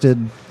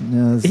disgusted.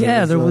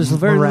 There was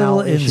very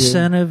little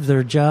incentive.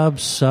 Their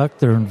jobs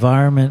sucked. Their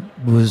environment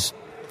was,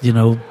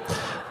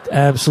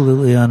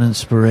 absolutely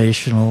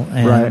uninspirational,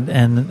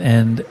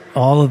 and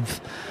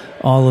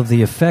all of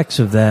the effects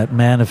of that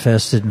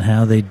manifested in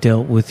how they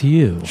dealt with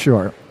you.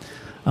 Sure.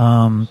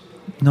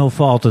 No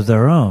fault of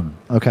their own.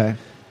 Okay.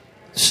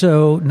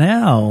 So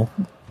now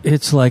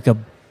it's like a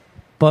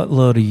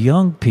buttload of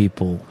young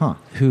people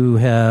who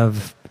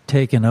have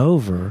taken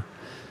over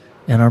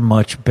and are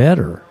much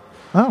better.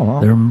 Oh,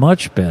 well. They're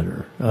much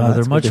better. Well,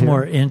 they're much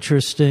more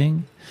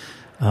interesting,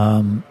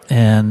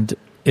 and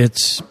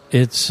it's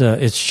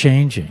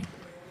changing.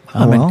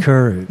 I'm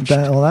encouraged.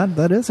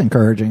 That is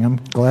encouraging. I'm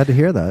glad to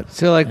hear that.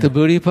 So, like the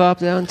booty pop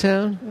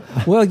downtown?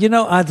 Well,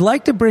 I'd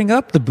like to bring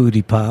up the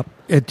booty pop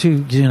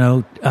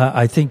to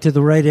I think to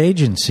the right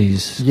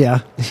agencies.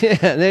 Yeah.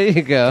 Yeah, there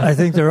you go. I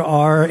think there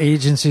are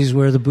agencies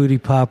where the booty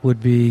pop would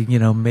be,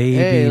 maybe.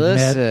 Hey,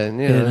 listen,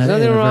 there's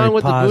nothing wrong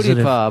with the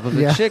booty pop. If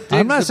a chick digs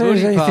I'm not saying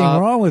there's anything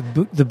wrong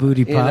with the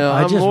booty pop.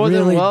 I just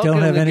really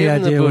don't have any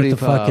idea what the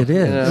fuck it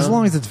is. As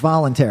long as it's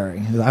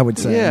voluntary, I would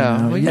say.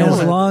 Yeah.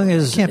 As long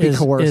as can't be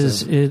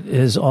coercive.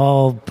 Is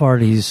all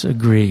parties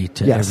agree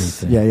to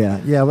everything.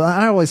 Yeah. Well,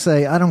 I always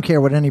say I don't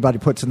care what anybody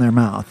puts in their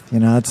mouth.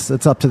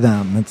 It's up to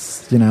them.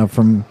 It's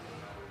from.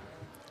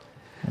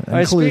 All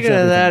right, speaking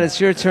of that, it's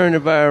your turn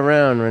to buy a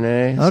round,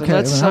 Renee. So okay,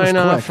 let's sign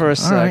off for a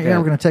second. All right,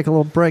 we're going to take a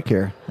little break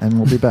here, and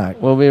we'll be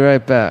back. We'll be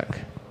right back.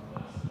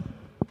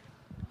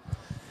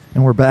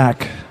 And we're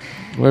back.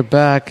 We're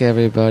back,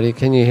 everybody.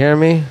 Can you hear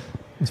me?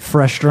 It's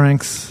fresh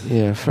drinks.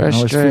 Yeah, fresh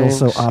drinks. I always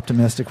feel so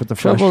optimistic with the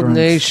fresh drinks. Troubled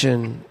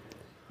Nation,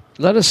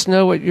 let us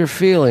know what you're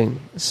feeling.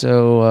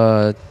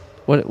 So,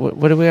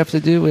 what do we have to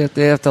do?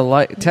 They have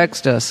to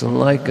text us and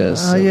like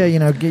us.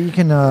 You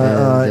can.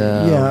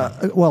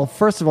 Well,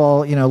 first of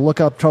all, look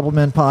up Troubled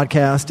Men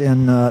Podcast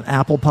in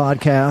Apple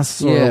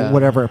Podcasts or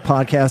whatever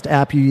podcast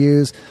app you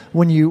use.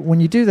 When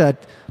you do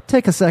that,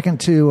 take a second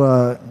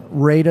to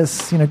rate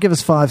us. Give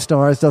us 5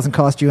 stars. Doesn't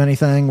cost you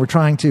anything. We're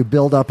trying to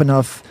build up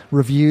enough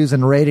reviews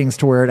and ratings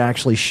to where it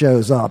actually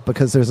shows up,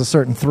 because there's a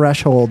certain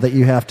threshold that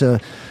you have to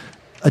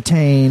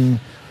attain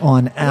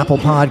on Apple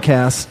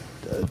Podcasts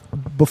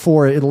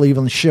before it'll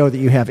even show that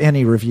you have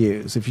any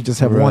reviews. If you just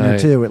have 1 or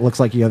 2, it looks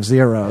like you have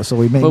 0. So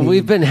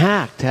we've been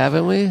hacked,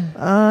 haven't we?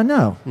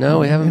 No. No,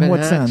 we haven't been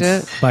hacked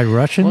yet. By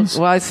Russians?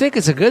 Well, I think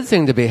it's a good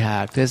thing to be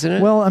hacked, isn't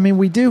it? Well, I mean,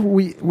 we do.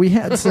 We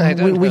had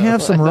some. we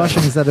have some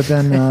Russians that have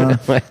been.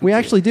 We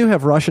actually do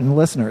have Russian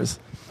listeners.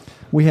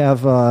 We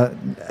have,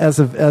 as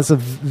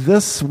of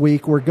this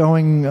week, we're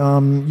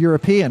going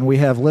European. We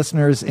have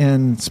listeners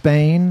in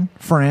Spain,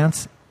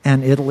 France,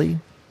 and Italy,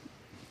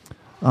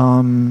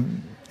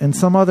 and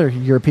some other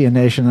European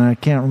nation. I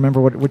can't remember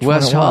which one it was.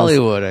 West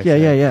Hollywood, I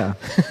think. Yeah.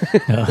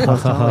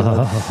 West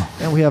Hollywood.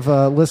 And we have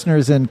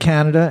listeners in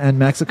Canada and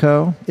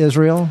Mexico,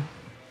 Israel,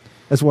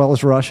 as well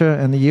as Russia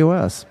and the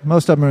U.S.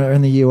 Most of them are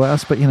in the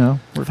U.S., but,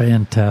 we're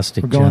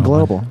Fantastic. We're going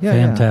gentlemen. global. Yeah,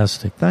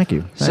 Fantastic. Yeah. Thank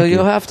you. So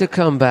you'll have to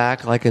come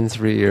back like in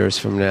 3 years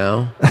from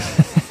now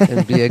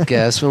and be a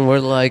guest when we're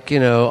like,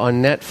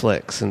 on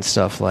Netflix and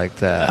stuff like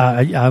that.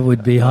 I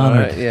would be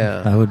honored. Right,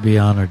 yeah. I would be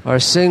honored. Or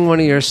sing one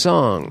of your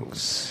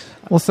songs.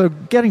 Well, so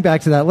getting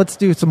back to that, let's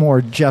do some more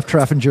Jeff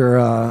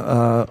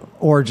Treffinger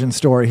origin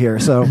story here.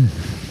 So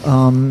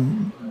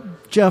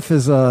Jeff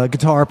is a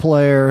guitar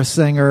player,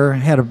 singer,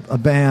 had a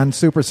band,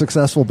 super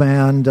successful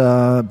band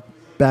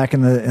back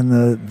in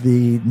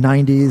the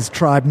 90s.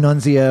 Tribe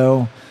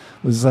Nunzio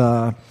was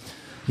a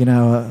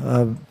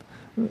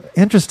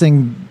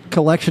interesting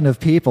collection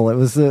of people. It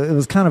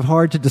was kind of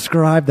hard to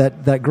describe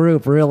that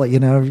group, really.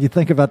 You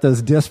think about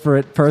those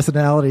disparate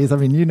personalities. I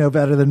mean, you know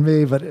better than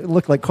me, but it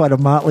looked like quite a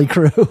motley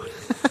crew.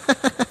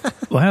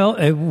 Well,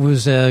 it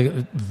was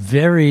a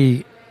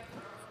very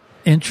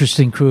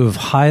interesting crew of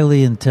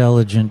highly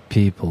intelligent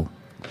people.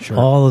 Sure.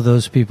 All of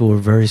those people were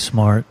very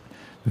smart,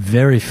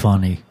 very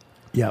funny,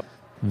 Yep.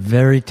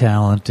 very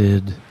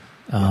talented,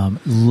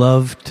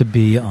 loved to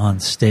be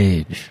on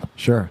stage.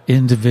 Sure.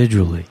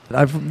 Individually.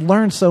 I've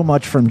learned so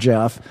much from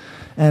Jeff,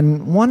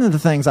 and one of the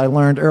things I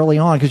learned early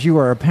on, because you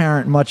were a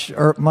parent much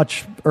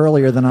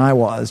earlier than I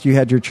was. You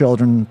had your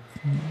children,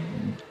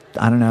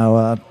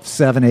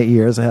 7-8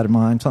 years ahead of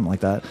mine, something like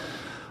that.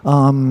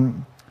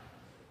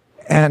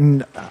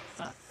 And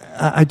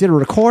I did a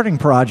recording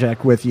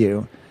project with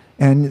you,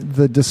 and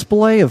the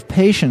display of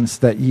patience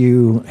that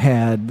you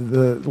had,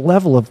 the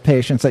level of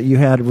patience that you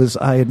had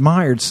I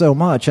admired so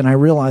much, and I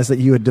realized that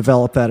you had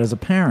developed that as a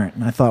parent.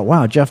 And I thought,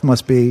 wow, Jeff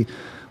must be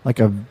like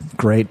a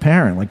great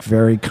parent, like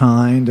very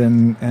kind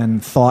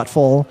and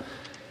thoughtful,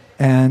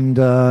 and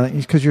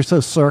because you're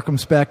so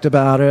circumspect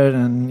about it,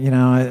 and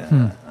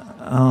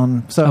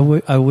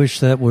so I wish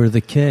that were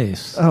the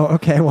case. Oh,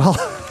 okay, well.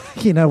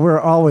 We're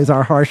always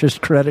our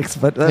harshest critics,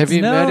 but that's... Have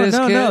you met his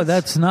kids? No,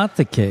 that's not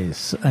the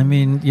case. I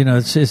mean,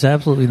 it's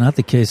absolutely not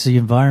the case. The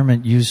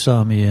environment you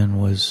saw me in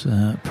was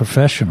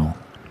professional.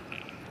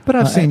 But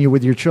I've seen you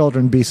with your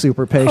children be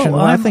super patient.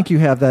 I think you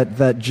have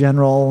that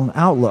general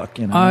outlook.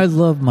 I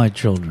love my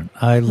children.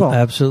 I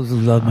absolutely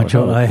love my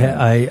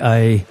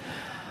children.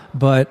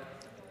 But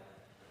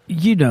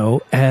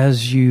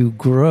as you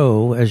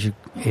grow, as you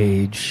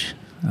age,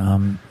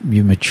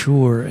 you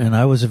mature, and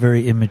I was a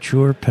very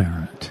immature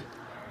parent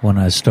when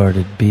I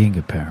started being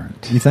a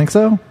parent. You think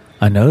so?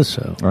 I know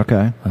so.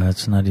 Okay.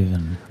 That's not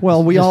even...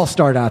 Well, we all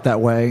start out that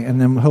way,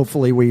 and then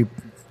hopefully we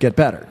get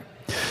better.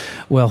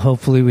 Well,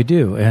 hopefully we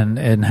do.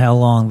 And how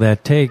long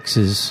that takes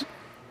is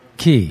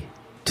key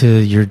to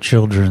your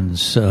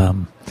children's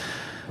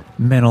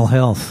mental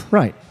health.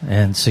 Right.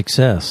 And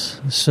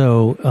success.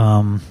 So...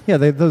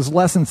 those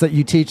lessons that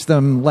you teach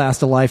them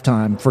last a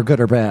lifetime, for good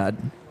or bad.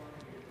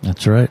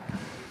 That's right.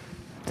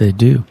 They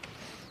do.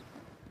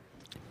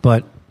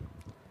 But...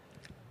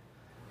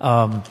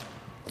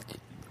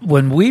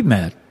 when we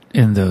met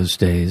in those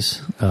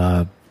days,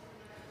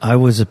 I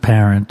was a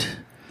parent,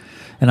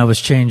 and I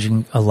was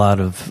changing a lot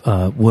of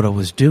what I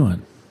was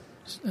doing.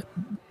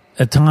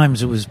 At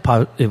times, it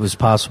was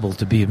possible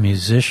to be a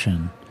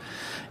musician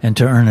and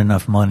to earn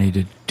enough money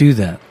to do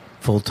that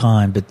full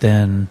time. But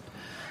then,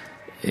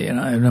 it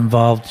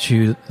involved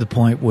to the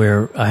point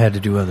where I had to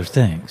do other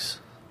things.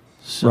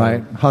 So,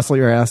 right, hustle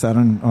your ass out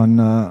on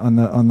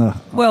the.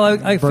 Well,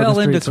 I fell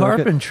into circuit.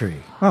 carpentry.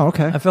 Oh,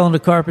 okay. I fell into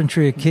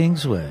carpentry at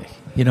Kingsway.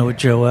 With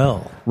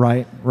Joel.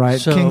 Right.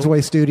 So,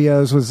 Kingsway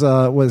Studios was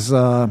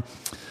help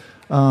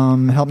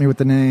me with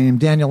the name,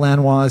 Daniel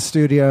Lanois'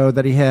 studio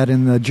that he had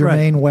in the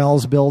Jermaine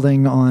Wells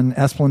building on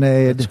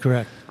Esplanade. That's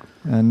correct.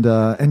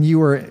 And you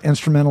were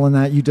instrumental in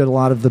that. You did a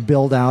lot of the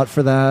build out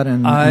for that.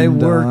 And I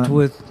worked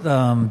with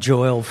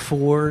Joel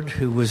Ford,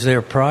 who was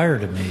there prior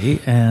to me,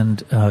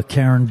 and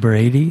Karen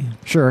Brady.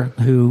 Sure.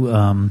 Who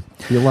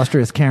the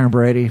illustrious Karen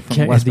Brady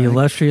from West the Bank.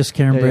 Illustrious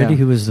Karen Brady,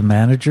 who was the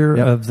manager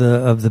of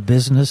the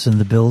business and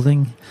the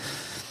building.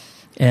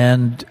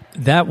 And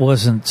that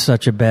wasn't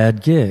such a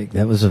bad gig.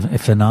 That was a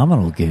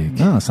phenomenal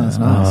gig. Oh, sounds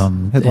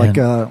nice. Had like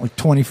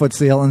 20-foot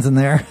ceilings in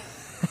there.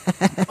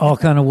 All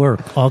kind of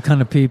work, all kind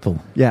of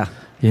people. Yeah.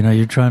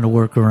 You're trying to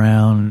work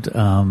around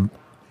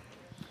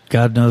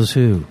God knows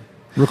who.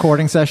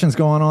 Recording sessions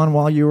going on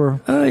while you were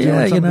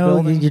doing some of the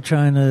building? You're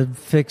trying to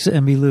fix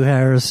Emmylou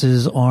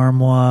Harris's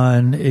armoire,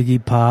 and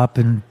Iggy Pop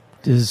and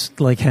is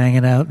like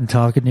hanging out and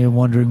talking to you,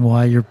 wondering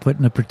why you're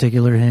putting a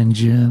particular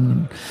hinge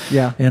in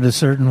a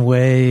certain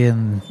way.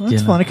 And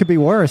it's fun. It could be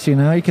worse. You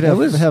could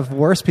have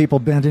worse people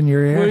bend in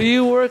your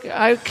ear.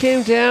 I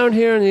came down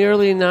here in the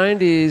early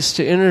 90s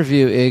to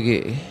interview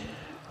Iggy.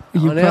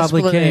 You on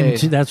probably Esplanade. came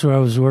to. That's where I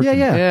was working.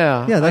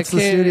 Yeah, That's I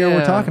the studio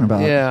we're talking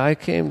about. Yeah, I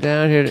came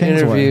down here to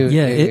Kingsway. interview.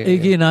 Yeah,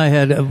 Iggy and I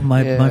had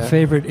my Yeah.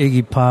 favorite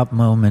Iggy Pop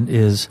moment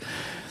is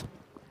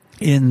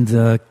in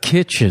the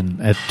kitchen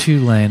at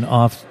Tulane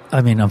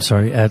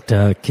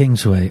at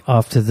Kingsway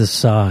off to the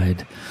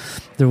side.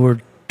 There were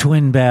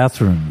twin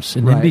bathrooms,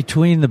 and in Right.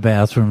 between the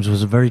bathrooms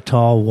was a very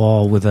tall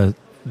wall with a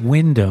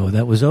window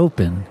that was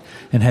open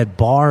and had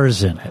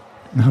bars in it.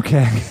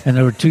 Okay. And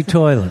there were two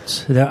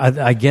toilets.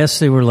 I guess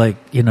they were like,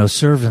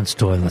 servants'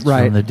 toilets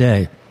Right. from the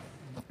day.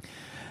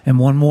 And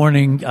one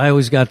morning, I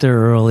always got there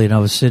early, and I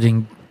was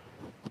sitting,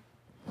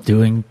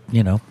 doing,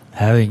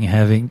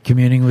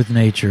 communing with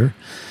nature.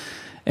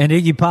 And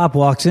Iggy Pop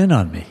walks in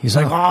on me. He's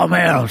like, "Oh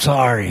man, I'm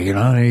sorry,"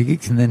 And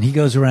then he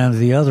goes around to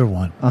the other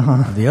one,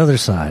 the other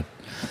side,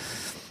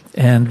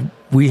 and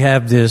we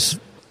have this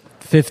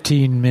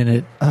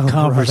 15-minute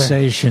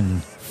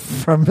conversation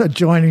From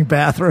adjoining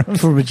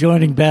bathrooms. from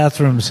adjoining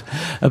bathrooms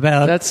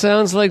about That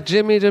sounds like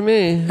Jimmy to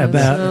me. That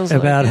sounds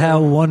about like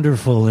how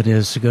wonderful it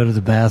is to go to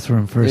the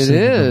bathroom first It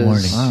thing in the is.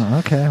 morning. Oh,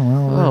 okay.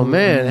 Well. Oh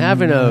man,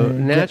 having a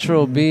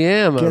natural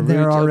BM, getting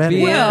there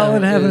already. Well,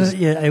 and having is-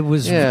 it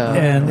was, Yeah.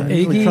 and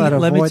We try to Iggy.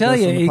 Let me avoid tell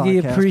this you, on the Iggy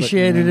podcast, but,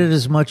 appreciated it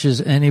as much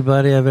as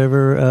anybody I've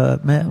ever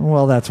met.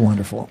 Well, that's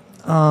wonderful.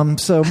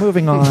 So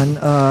moving on.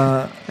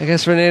 I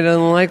guess Renee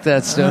doesn't like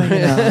that story.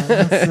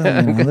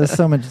 There's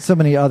so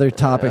many other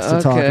topics to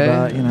talk Okay.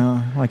 about.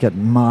 I get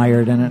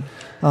mired in it.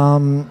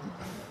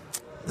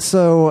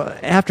 So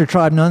after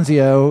Tribe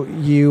Nunzio,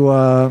 you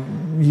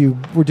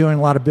were doing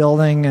a lot of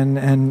building, and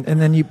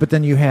then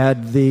you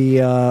had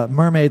the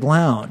Mermaid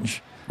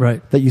Lounge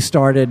Right. that you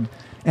started,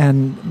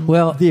 and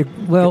Okay.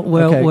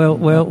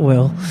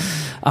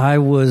 I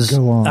was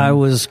Go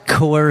on.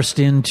 coerced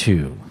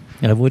into.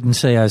 I wouldn't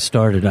say I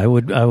started. I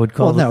would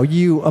call well, no,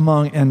 you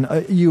and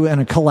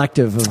a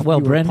collective of. Well,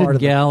 you were part Brendan of the-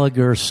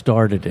 Gallagher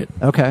started it.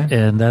 Okay.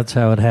 And that's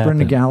how it happened.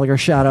 Brendan Gallagher.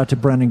 Shout out to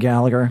Brendan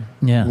Gallagher.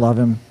 Yeah. Love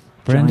him.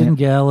 Brendan Giant.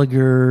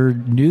 Gallagher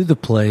knew the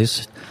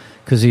place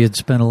because he had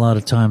spent a lot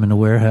of time in the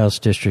warehouse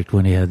district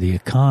when he had the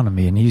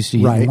economy, and he used to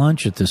eat Right.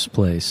 lunch at this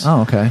place.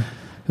 Oh, okay.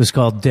 It was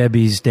called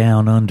Debbie's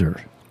Down Under,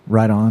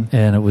 Right on.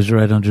 and it was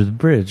right under the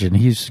bridge, and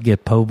he used to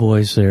get po'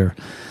 boys there.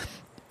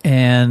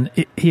 And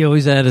he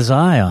always had his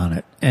eye on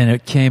it, and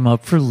it came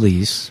up for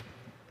lease.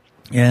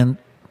 And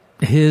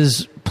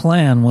his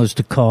plan was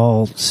to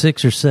call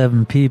 6 or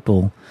 7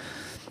 people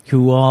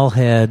who all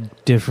had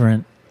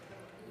different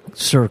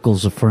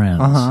circles of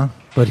friends. Uh-huh.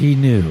 But he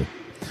knew.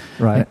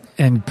 Right.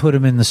 And put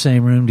them in the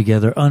same room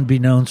together,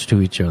 unbeknownst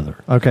to each other,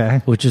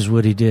 Okay. which is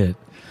what he did.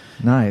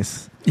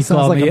 Nice. He Sounds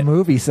called like me- a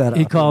movie setup.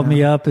 He called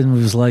me up and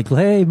was like,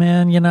 "Hey,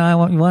 man,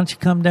 why don't you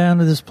come down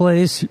to this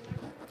place?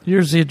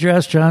 Here's the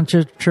address, John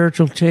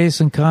Churchill Chase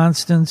and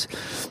Constance.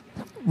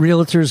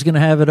 Realtor's going to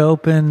have it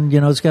open.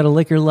 It's got a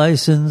liquor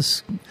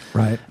license."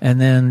 Right. And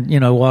then,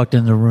 walked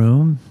in the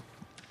room,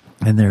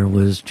 and there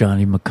was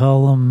Johnny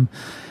McCullum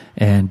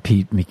and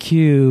Pete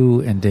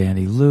McHugh and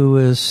Danny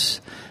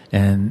Lewis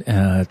and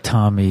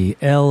Tommy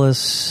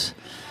Ellis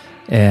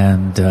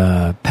and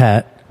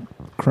Pat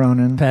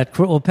Cronin. Pat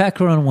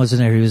Cronin wasn't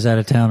there. He was out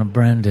of town in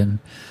Brendan,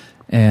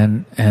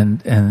 and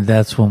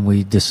that's when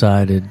we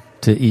decided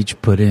to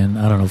each put in,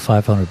 I don't know,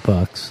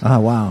 $500 Oh,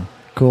 wow.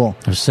 Cool.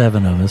 or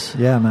 7 of us.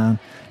 Yeah, man.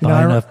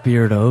 Buy enough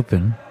beer to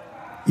open.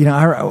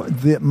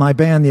 My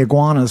band, the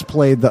Iguanas,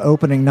 played the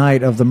opening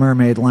night of the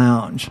Mermaid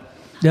Lounge.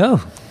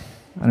 Oh,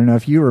 I don't know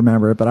if you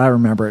remember it, but I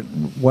remember it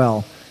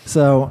well.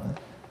 So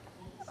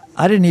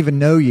I didn't even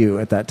know you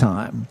at that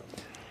time.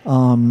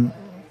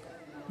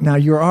 Now,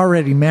 you're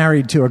already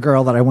married to a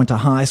girl that I went to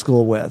high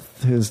school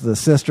with, who's the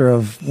sister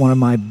of one of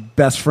my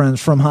best friends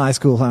from high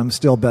school who I'm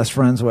still best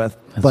friends with.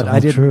 That's But all I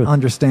didn't true.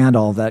 understand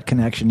all of that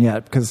connection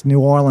yet, because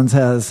New Orleans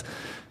has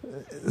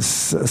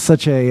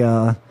such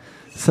a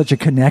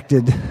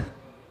connected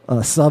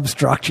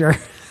substructure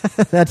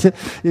that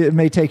it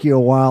may take you a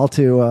while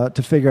to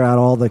figure out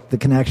all the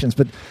connections.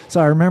 But so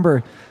I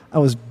remember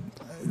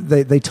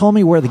they told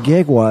me where the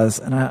gig was,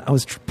 and I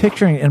was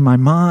picturing it in my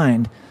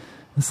mind.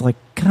 It's like,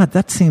 God,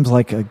 that seems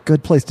like a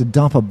good place to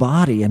dump a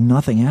body and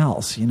nothing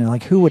else.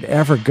 Like who would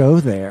ever go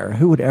there?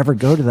 Who would ever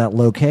go to that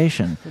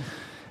location?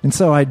 And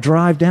so I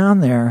drive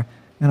down there,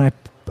 and I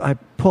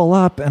pull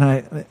up,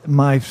 and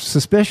my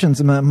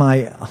suspicions,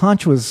 my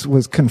hunch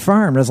was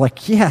confirmed. I was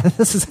like, yeah,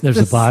 There's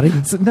a body?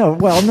 No,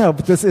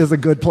 but this is a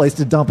good place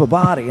to dump a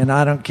body, and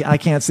I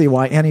can't see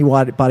why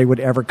anybody would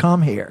ever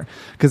come here,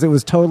 because it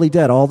was totally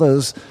dead. All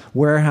those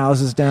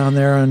warehouses down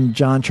there on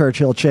John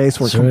Churchill Chase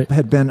That's right.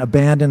 had been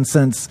abandoned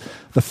since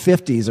the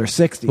 50s or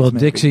 60s. well, maybe.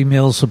 Dixie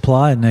Mill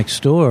Supply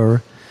next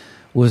door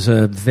was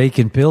a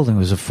vacant building. It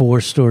was a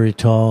 4-story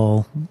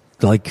tall,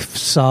 like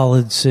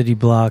solid city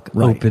block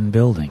Right. open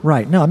building.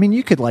 Right. No, I mean,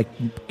 you could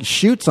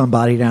shoot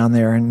somebody down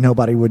there and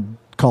nobody would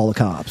call the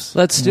cops.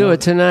 Let's do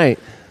it tonight.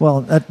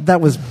 Well,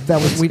 that was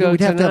we'd go have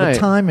to have a tonight.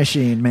 time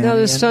machine, man. No,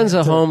 there's tons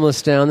of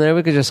homeless down there.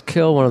 We could just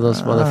kill one of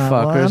those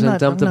motherfuckers and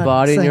dump the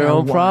body in your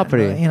own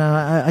property. You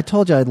know, I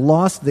told you I'd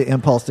lost the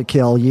impulse to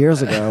kill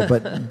years ago,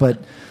 but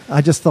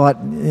I just thought,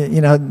 you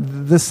know,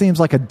 this seems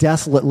like a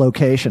desolate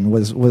location.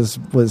 Was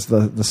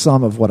the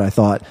sum of what I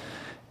thought.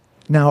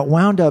 Now it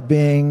wound up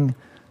being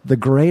the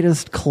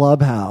greatest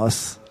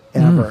clubhouse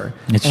ever.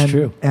 It's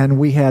true. And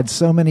we had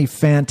so many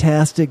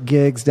fantastic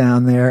gigs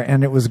down there,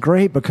 and it was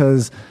great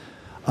because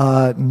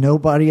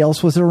nobody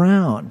else was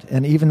around.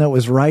 And even though it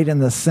was right in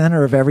the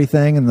center of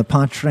everything, and the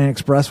Pontchartrain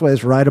Expressway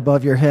is right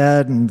above your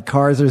head, and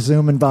cars are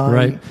zooming by,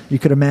 Right. you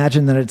could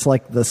imagine that it's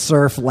like the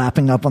surf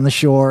lapping up on the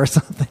shore or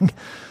something.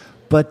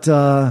 But,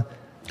 Well,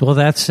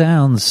 that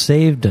sound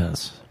saved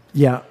us.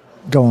 yeah,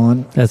 go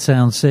on. That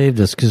sound saved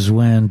us because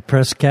when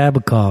Press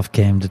Kabakov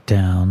came to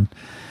town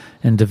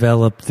and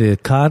developed the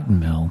cotton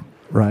mill,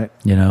 Right.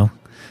 you know,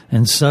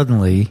 and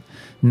suddenly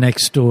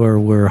next door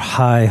were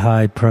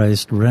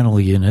high-priced rental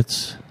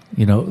units,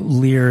 you know,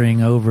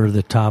 leering over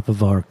the top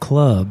of our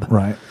club.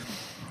 Right.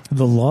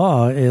 The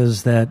law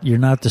is that you're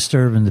not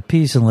disturbing the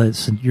peace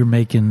unless you're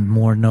making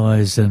more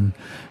noise than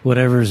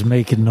whatever's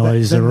making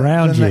noise Than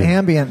around you. the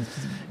ambient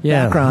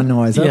background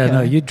noise. Yeah, Okay.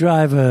 no, you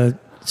drive a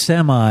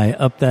semi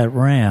up that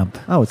ramp.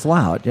 Oh, it's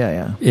loud.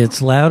 Yeah.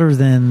 It's louder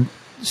than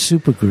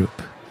Supergroup.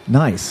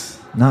 Nice.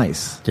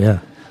 Yeah.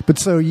 But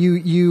so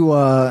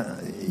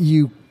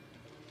you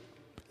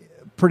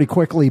pretty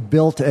quickly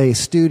built a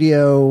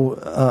studio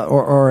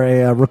or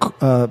a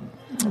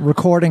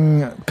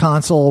recording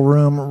console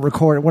room.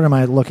 What am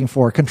I looking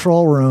for?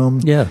 Control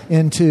room. Yeah.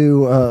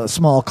 Into a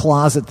small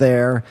closet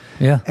there.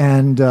 Yeah.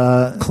 And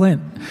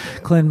Clint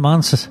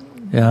Munson,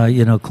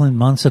 Clint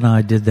Munson and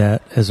I did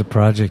that as a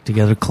project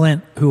together.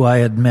 Clint, who I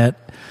had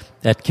met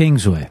at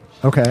Kingsway.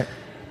 okay.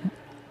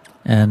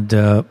 And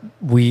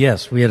we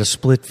had a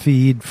split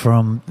feed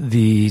from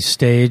the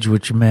stage,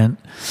 which meant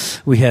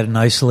we had an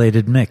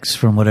isolated mix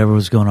from whatever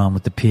was going on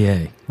with the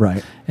PA.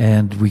 Right.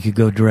 And we could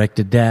go direct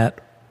to DAT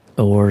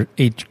or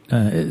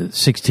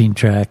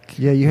 16-track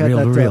Yeah, you had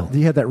reel-to-reel.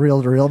 you had that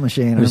reel-to-reel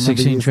machine. It was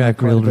 16-track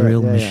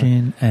reel-to-reel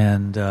machine,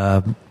 and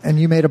And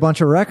you made a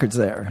bunch of records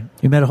there.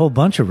 you met a whole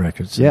bunch of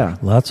records. Yeah.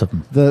 Lots of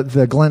them.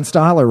 The Glenn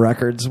Styler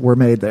records were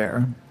made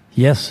there.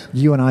 Yes.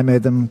 You and I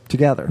made them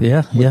together.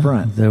 Yeah, with yeah.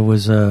 Brent. There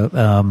was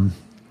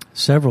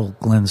several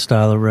Glenn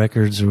Styler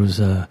records. There was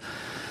a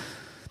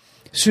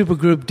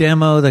supergroup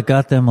demo that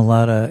got them a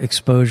lot of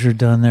exposure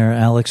done there.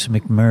 Alex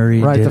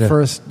McMurray Right, did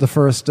the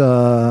first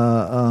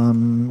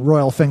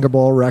Royal Finger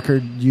Bowl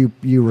record you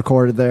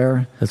recorded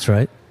there. That's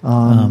right.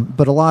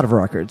 But a lot of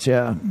records,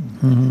 yeah.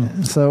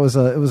 Mm-hmm. So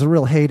it was a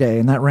real heyday,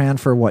 and that ran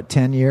for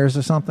 10 years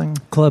or something.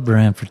 Club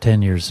ran for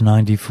 10 years,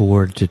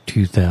 94 to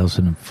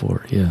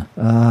 2004. Yeah.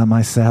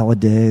 My salad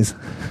days.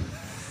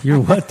 Your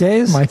what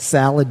days? My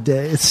salad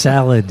days.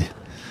 Salad.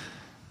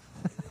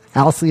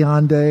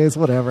 Halcyon days,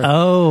 whatever.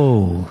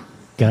 Oh,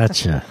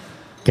 gotcha.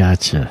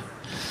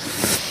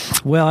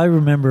 Well, I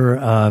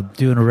remember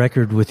doing a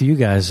record with you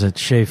guys at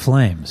Shea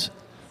Flames.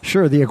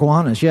 Sure, the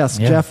Iguanas. Yes,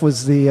 Yeah. Jeff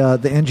was the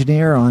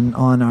engineer on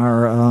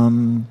our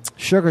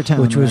Sugartown,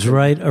 Which was record.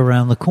 right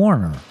around the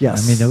corner.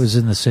 Yes. I mean, it was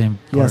in the same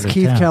part Yes, of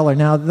Keith town. Keller.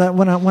 Now, that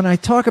when I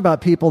talk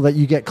about people that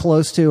you get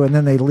close to and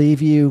then they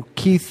leave you,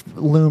 Keith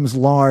looms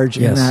large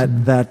Yes.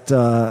 in that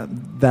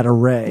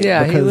array.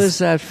 Yeah, he because was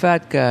that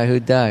fat guy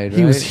who died, right?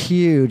 He was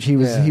huge. He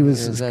was. Yeah, he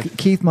was. he was that-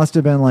 Keith must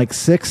have been like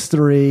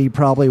 6'3",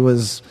 probably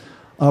was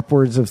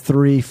upwards of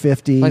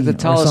 350. like the or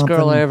tallest girl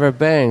something. I ever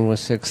banged was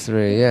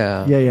 6'3",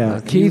 yeah. Yeah.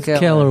 Keith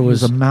Keller He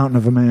was was a mountain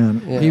of a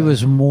man. Yeah. He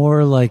was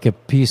more like a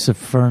piece of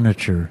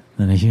furniture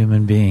than a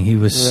human being. He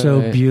was so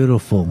Right.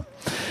 beautiful.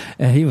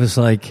 And he was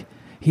like,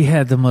 he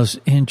had the most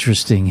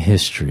interesting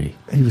history.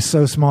 He was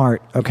so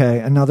smart. Okay,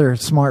 another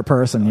smart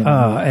person. You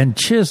know. And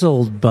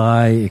chiseled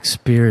by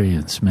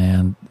experience,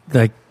 man.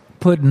 Like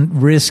putting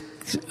risk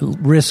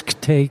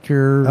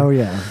taker. Oh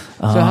yeah.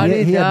 So how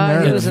did he had die?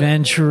 nerve. He was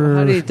Adventurer.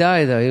 How did he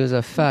die, though? He was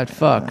a fat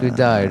fuck who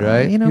died,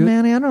 right? You know,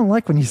 Manny, I don't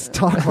like when you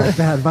talk like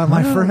that about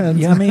my friends.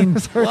 Yeah, I mean,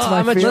 It hurts Well, my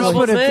I'm a feelings.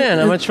 troubled man.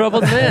 I'm a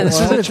troubled man. This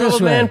Well, is put a it troubled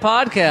this way. man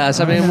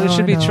podcast. I mean, we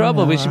should be I know,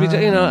 troubled. We should be,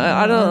 you know.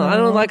 I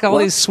don't like all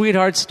Well- these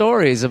sweetheart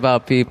stories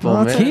about people,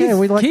 Well, that's man. okay. Keith,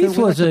 we like Keith to-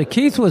 we was like a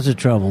Keith was a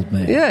troubled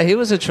man. Yeah, he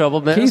was a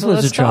troubled man. Keith so was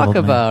let's a troubled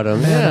talk man. about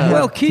him. Yeah. Yeah.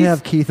 Well, To Keith-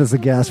 have Keith as a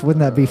guest, wouldn't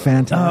that be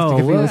fantastic Oh,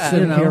 if he well, was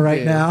sitting you know, here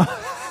right now?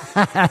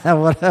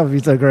 That would be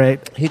so great.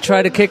 He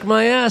tried to kick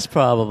my ass,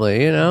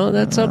 probably. You know,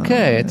 that's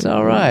okay. It's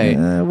all right.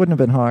 It wouldn't have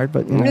been hard,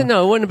 but you know.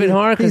 No, it wouldn't have been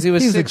hard because he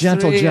was He's a 6'3"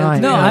 gentle and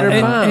giant. No,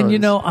 300 pounds. and you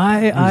know,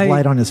 I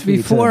light on his feet,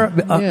 before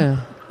Yeah.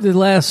 the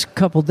last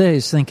couple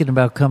days thinking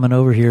about coming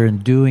over here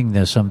and doing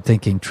this. I'm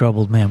thinking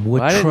troubled man.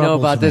 What I didn't know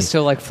troubles about me? this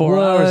till like 4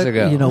 What- hours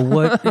ago. You know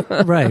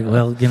what? Right.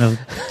 Well, you know,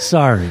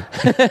 sorry.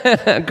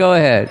 Go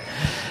ahead.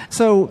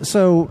 So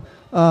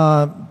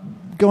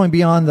going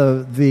beyond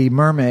the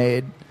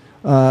Mermaid,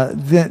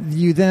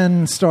 you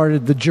then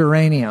started the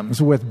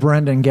Geraniums with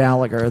Brendan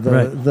Gallagher,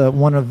 the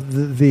one of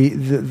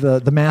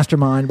the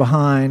mastermind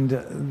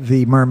behind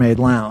the Mermaid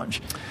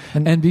Lounge.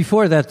 And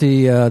before that,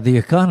 the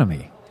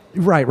Economy.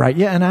 Right.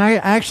 Yeah, and I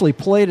actually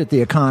played at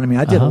the Economy.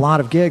 I did a lot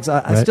of gigs.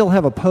 I still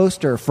have a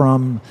poster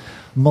from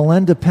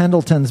Melinda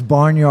Pendleton's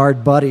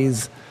Barnyard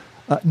Buddies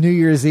New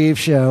Year's Eve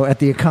show at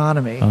the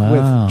Economy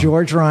with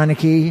George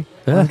Reinecke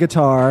on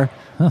guitar,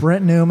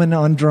 Brent Newman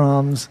on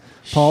drums,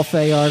 Paul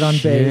Fayard on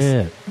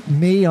bass,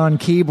 me on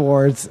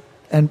keyboards,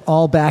 and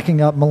all backing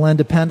up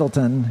Melinda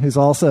Pendleton, who's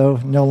also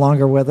no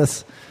longer with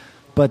us.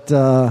 But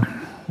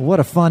what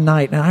a fun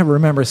night. And I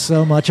remember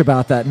so much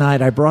about that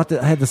night. I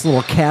had this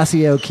little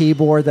Casio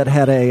keyboard that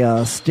had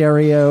a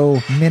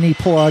stereo mini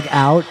plug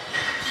out,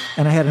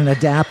 and I had an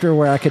adapter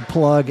where I could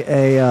plug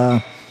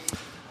a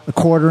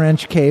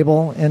 1/4-inch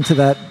cable into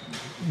that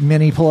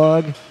mini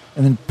plug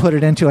and then put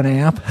it into an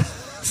amp.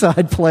 So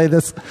I'd play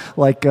this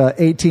like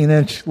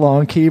 18-inch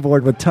long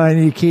keyboard with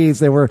tiny keys.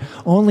 They were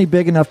only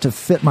big enough to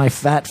fit my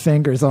fat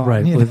fingers on.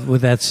 Right,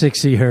 with that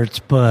 60 hertz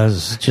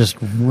buzz, just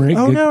ring.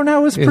 Oh no,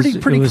 it was pretty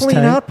clean tight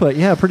output.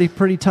 Yeah,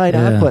 pretty tight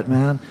output,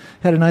 man.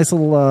 Had a nice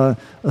little a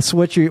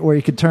switch where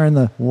you could turn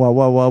the wah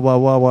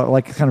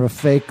like kind of a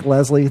fake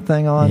Leslie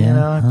thing on. Yeah, you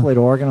know, I played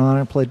organ on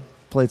it.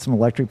 Played some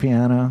electric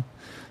piano.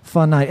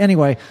 Fun night.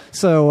 Anyway,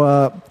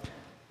 so.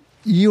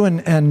 You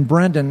and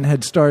Brendan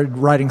had started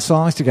writing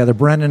songs together.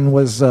 Brendan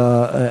was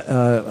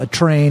a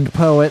trained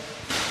poet,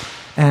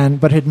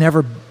 but had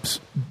never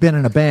been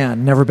in a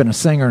band, never been a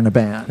singer in a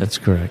band. That's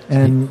correct.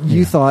 And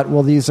you thought,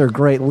 well, these are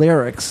great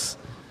lyrics,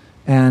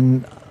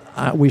 and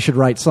we should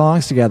write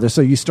songs together. So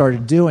you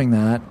started doing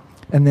that,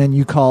 and then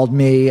you called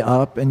me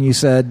up and you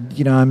said,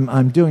 you know,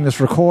 I'm doing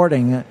this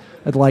recording.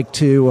 I'd like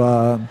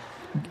to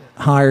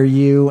hire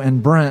you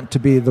and Brent to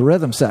be the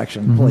rhythm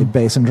section, play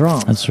bass and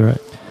drums. That's right.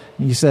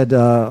 You said,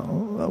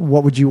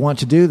 what would you want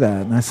to do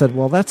that? And I said,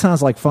 well, that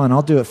sounds like fun.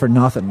 I'll do it for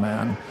nothing,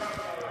 man.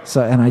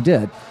 So, and I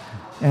did.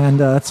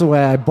 And that's the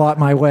way I bought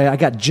my way. I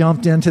got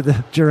jumped into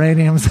the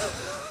Geraniums.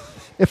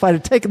 If I'd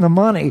have taken the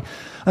money,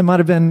 it might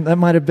have been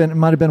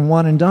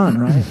one and done,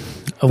 right?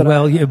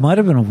 It might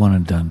have been a one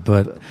and done,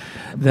 but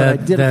I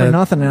did it for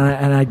nothing,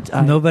 and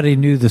I nobody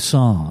knew the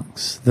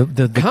songs.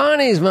 The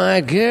Connie's my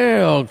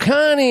girl.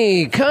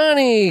 Connie's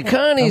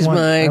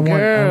my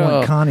girl. I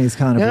want Connie's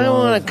kind of girl. I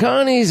want a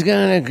Connie's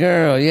kind of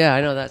girl. Yeah,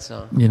 I know that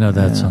song. You know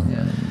that song.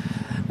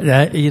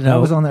 Yeah. That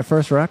was on that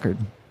first record.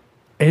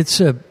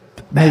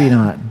 Maybe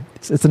not.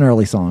 It's an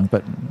early song,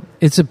 but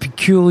it's a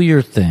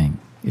peculiar thing.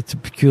 It's a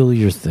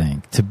peculiar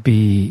thing to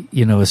be,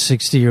 you know, a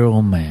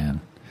 60-year-old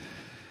man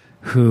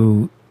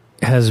who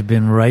has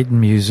been writing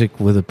music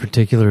with a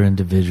particular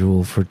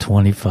individual for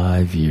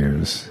 25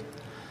 years.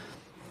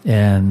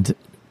 And,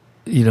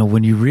 you know,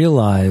 when you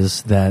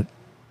realize that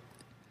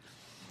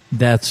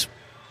that's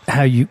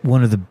how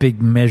one of the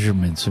big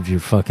measurements of your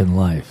fucking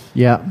life.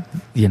 Yeah.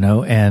 You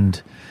know, and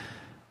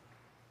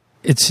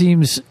it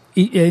seems,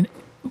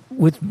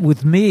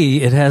 with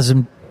me, it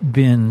hasn't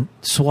been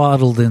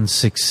swaddled in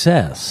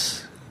success.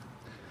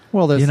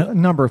 Well, there's a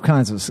number of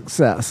kinds of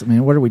success. I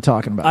mean, what are we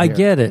talking about I here?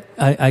 get it.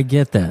 I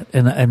get that.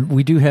 And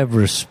we do have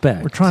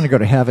respect. We're trying to go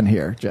to heaven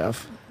here,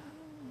 Jeff.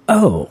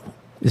 Oh,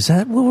 is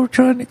that where we're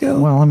trying to go?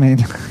 Well, I mean,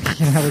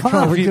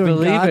 we're you doing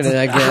believe in it,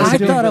 I guess. I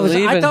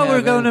thought we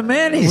were going to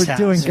Manny's We're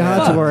doing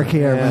God's work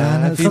here,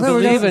 man. If you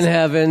believe in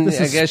heaven,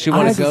 I guess you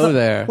want to go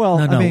there. Well,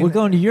 no, I mean, we're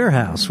going to your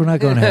house. We're not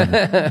going to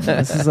heaven.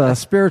 This is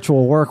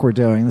spiritual work we're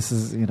doing. This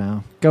is, you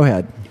know, go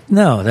ahead.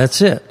 No, that's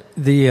it.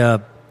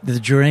 The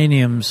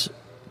Geraniums,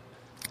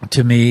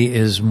 to me,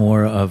 is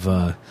more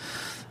of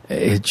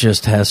it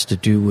just has to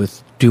do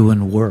with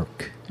doing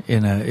work.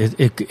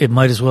 It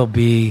might as well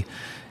be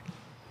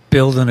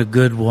building a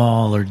good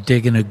wall or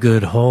digging a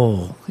good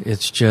hole.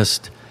 It's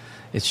just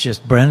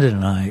Brendan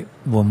and I,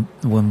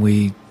 when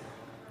we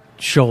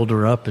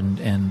shoulder up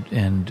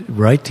and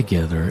write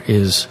together,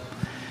 it's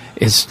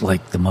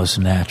like the most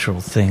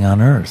natural thing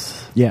on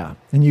earth. Yeah,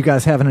 and you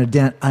guys have an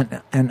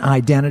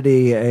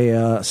identity,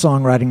 a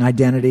songwriting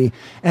identity,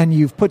 and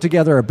you've put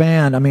together a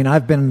band. I mean,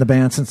 I've been in the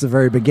band since the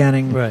very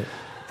beginning, right?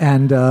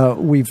 And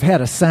we've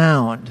had a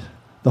sound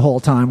the whole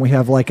time. We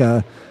have like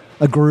a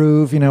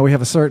groove. You know, we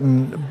have a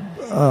certain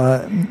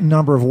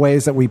number of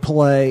ways that we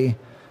play.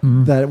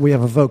 Mm-hmm. That we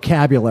have a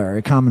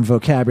common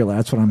vocabulary.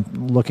 That's what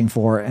I'm looking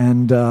for,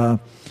 and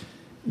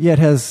it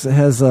has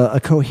a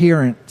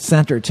coherent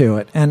center to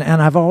it. And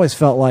I've always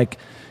felt like,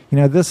 you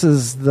know, this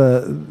is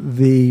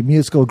the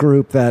musical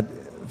group that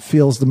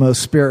feels the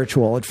most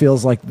spiritual. It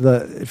feels like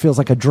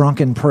a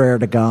drunken prayer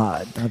to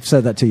God. I've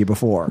said that to you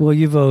before. Well,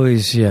 you've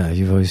always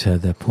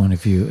had that point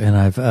of view, and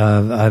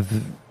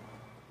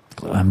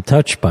I'm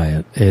touched by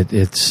it.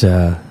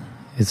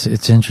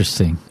 It's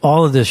interesting.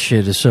 All of this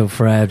shit is so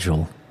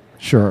fragile.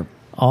 Sure.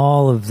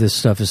 All of this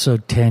stuff is so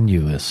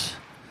tenuous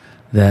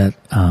that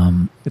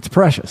it's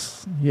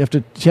precious. You have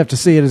to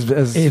see it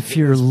as if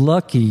you're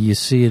lucky, you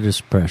see it as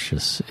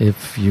precious.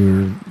 If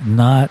you're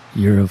not,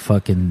 you're a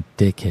fucking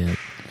dickhead.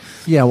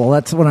 Yeah, well,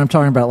 that's what I'm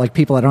talking about. Like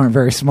people that aren't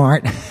very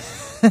smart,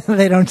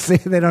 they don't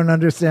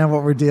understand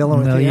what we're dealing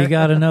with. No, here. you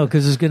got to know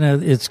because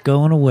it's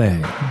going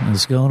away.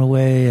 It's going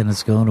away, and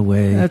it's going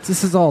away.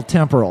 This is all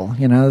temporal.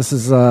 You know, this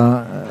is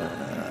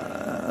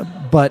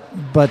but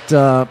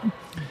the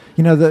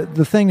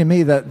thing to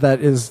me that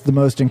is the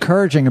most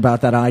encouraging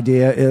about that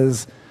idea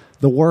is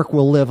the work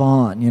will live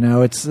on.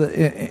 It's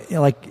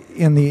like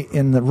in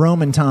the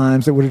Roman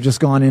times, it would have just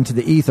gone into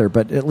the ether,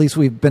 but at least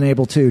we've been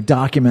able to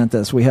document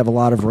this. We have a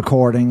lot of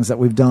recordings that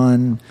we've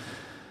done.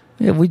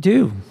 Yeah, we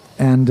do.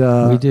 And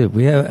we do.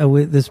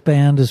 This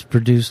band has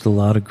produced a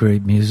lot of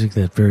great music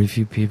that very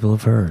few people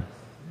have heard.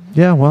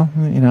 Yeah, well,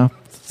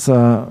 it's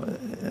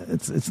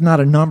not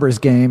a numbers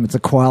game; it's a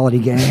quality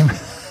game.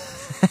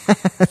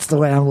 That's the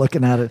way I'm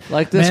looking at it.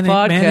 Like this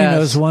podcast. Manny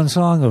knows one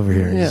song over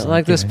here. Yeah,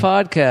 like this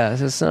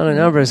podcast. It's not a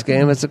numbers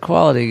game; it's a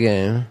quality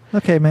game.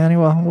 Okay, Manny.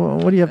 Well,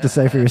 what do you have to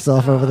say for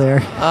yourself over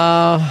there?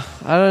 I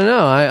don't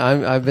know.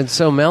 I've been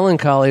so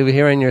melancholy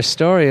hearing your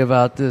story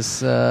about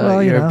this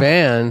your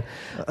band.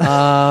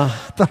 I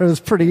thought it was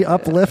pretty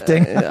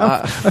uplifting.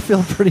 I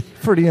feel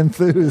pretty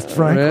enthused,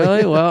 frankly.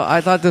 Really? Well,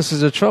 I thought this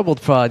was a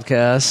troubled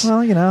podcast.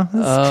 Well,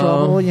 it's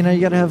trouble. You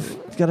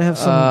gotta have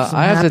some.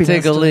 I have to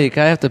take a leak.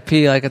 I have to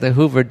pee like at the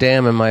Hoover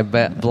Dam in my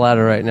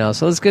bladder right now.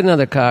 So let's get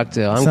another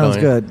cocktail. Sounds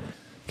good.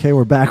 Okay,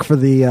 we're back for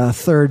the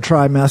third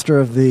trimester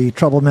of the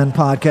Trouble Men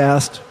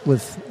podcast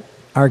with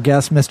our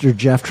guest, Mr.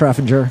 Jeff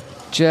Treffinger.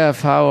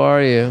 Jeff, how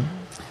are you?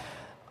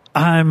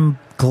 I'm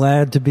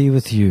glad to be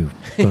with you.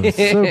 So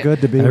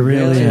good to be with you. I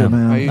really am.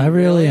 Man. I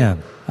really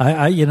am.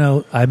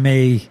 I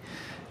may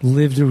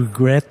live to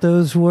regret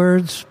those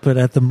words, but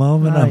at the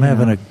moment, I'm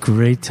having a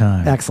great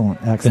time. Excellent.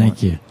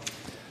 Thank you.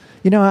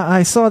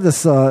 I saw this.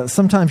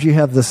 Sometimes you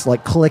have this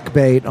like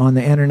clickbait on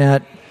the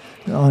internet,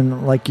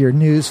 on like your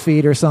news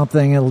feed or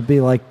something. It'll be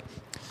like,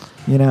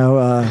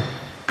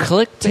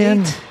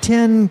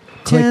 clickbait.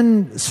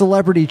 10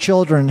 celebrity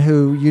children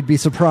who you'd be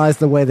surprised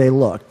the way they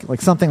look,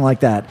 like something like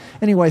that.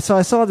 Anyway, so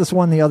I saw this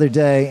one the other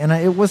day, and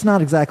it was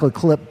not exactly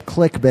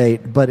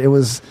clickbait, but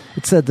it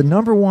said the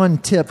number one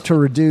tip to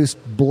reduce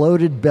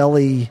bloated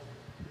belly,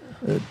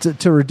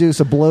 to reduce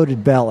a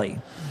bloated belly.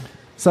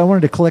 So I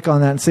wanted to click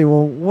on that and see,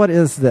 well, what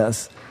is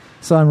this?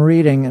 So I'm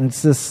reading, and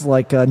it's this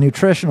like a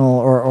nutritional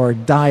or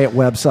diet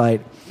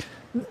website.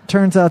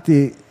 Turns out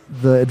the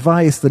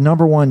advice, the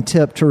number one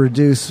tip to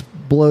reduce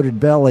bloated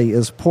belly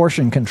is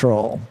portion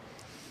control.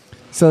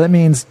 So that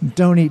means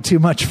don't eat too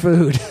much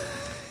food.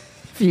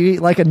 If you eat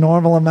like a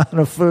normal amount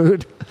of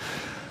food,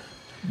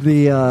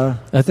 I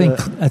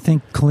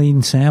think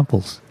clean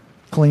samples.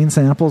 Clean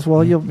samples. Well,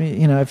 if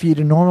you eat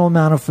a normal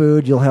amount of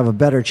food, you'll have a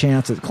better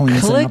chance at clean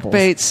samples.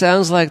 Clickbait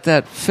sounds like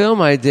that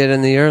film I did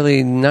in the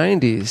early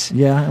 90s.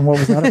 Yeah, and what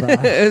was that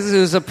about? It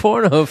was a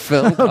porno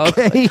film called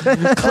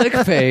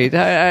Clickbait.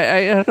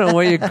 I don't know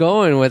where you're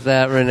going with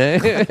that, Renee.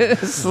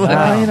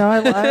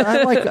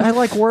 I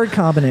like word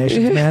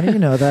combinations, man. You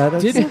know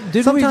that.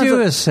 Didn't we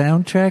do a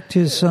soundtrack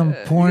to some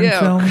porn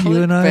film?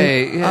 You and I,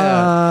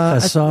 yeah. A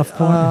soft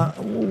porn.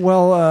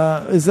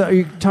 Are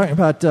you talking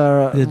about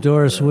the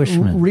Doris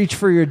Wishman? Reach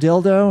for your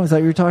dildo? Is that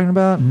what you're talking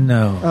about?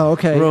 No. Oh,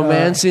 okay.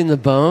 Romancing the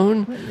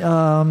Bone?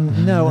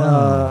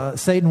 No.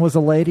 Satan was a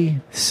lady.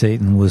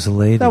 Satan was a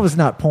lady. That was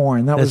not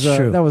porn. That's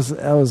true. That was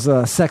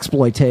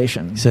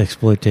sexploitation.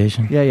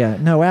 Sexploitation. Yeah.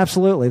 No,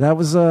 absolutely. That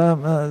was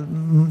the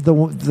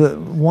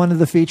one of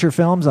the feature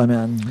films I'm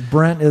in.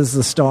 Brent is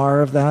the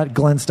star of that.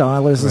 Glenn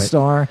Styler's the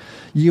star.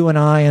 You and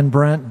I and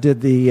Brent did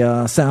the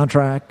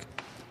soundtrack.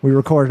 We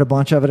recorded a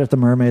bunch of it at the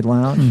Mermaid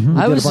Lounge. Mm-hmm.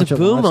 I was a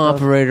boom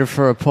operator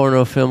for a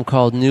porno film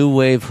called New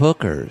Wave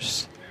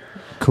Hookers.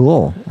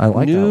 Cool. I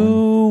like that one.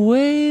 New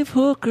Wave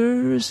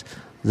Hookers,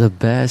 the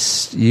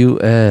best you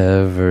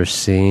ever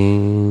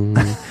seen.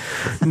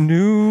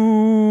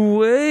 New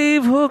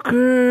Wave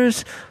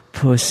Hookers,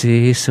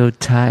 pussy so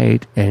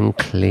tight and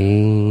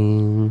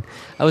clean.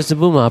 I was the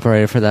boom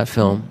operator for that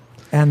film.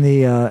 And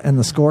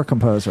the score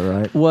composer,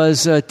 right?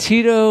 Was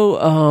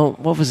Tito,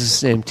 what was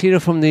his name? Tito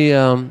from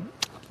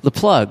the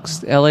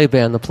Plugs, LA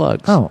band, The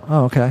Plugs. Oh,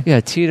 okay.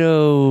 Yeah,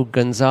 Tito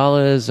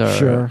Gonzalez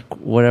or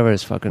whatever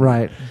his fucking...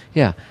 Right.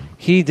 Yeah,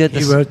 he did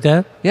this. He wrote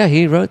that? Yeah,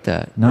 he wrote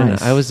that. Nice.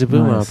 And I was the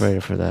boom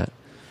operator for that.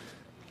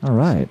 All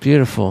right.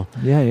 Beautiful.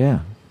 Yeah.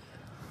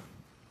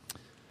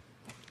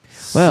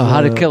 Well,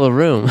 How to Kill a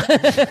Room.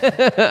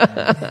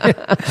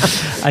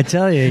 I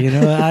tell you,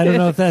 I don't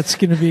know if that's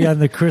going to be on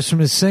the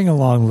Christmas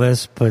sing-along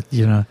list, but,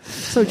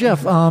 So,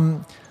 Jeff,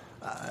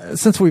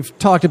 since we've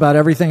talked about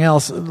everything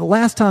else, the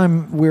last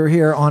time we were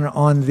here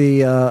on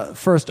the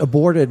first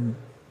aborted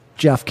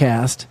Jeff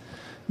cast,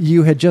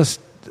 you had just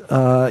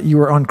you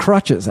were on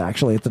crutches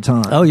actually at the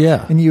time. Oh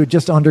yeah, and you had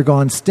just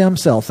undergone stem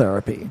cell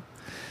therapy.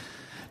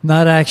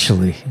 Not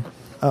actually.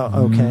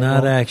 Oh, okay.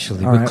 Not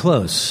actually, but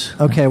close.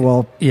 Okay,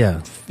 well,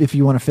 yeah. If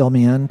you want to fill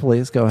me in,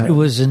 please go ahead. It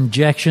was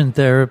injection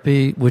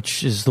therapy,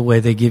 which is the way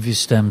they give you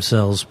stem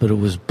cells, but it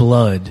was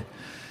blood.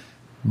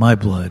 My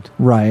blood.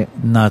 Right.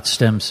 Not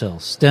stem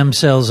cells. Stem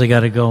cells, they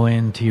got to go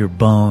into your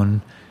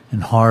bone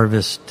and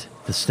harvest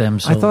the stem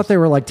cells. I thought they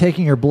were like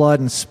taking your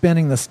blood and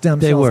spinning the stem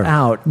cells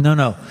out.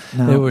 No.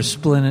 They were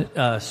spinning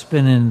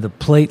the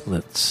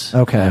platelets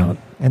out.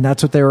 And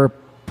that's what they were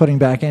putting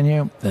back in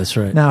you. That's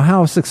right. Now,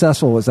 how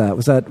successful was that?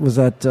 Was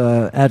that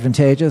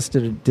advantageous?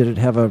 Did it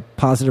have a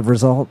positive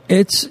result?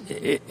 It's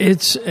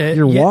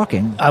You're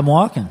walking. I'm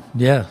walking.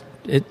 Yeah.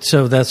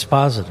 So that's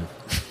positive.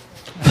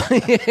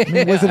 I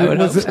mean, was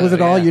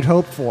it all you'd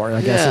hoped for?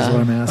 I guess is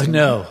what I'm asking.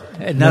 No,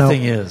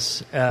 nothing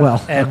is.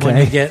 Well, and when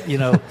you get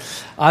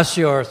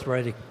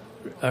osteoarthritic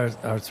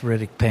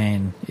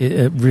pain,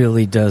 it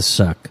really does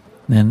suck.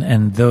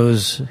 And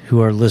those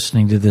who are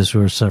listening to this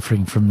who are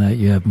suffering from that,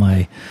 you have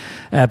my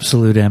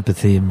absolute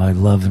empathy and my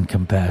love and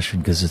compassion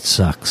because it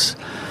sucks.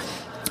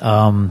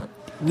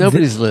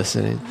 Nobody's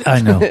listening.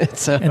 I know.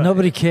 So, and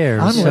nobody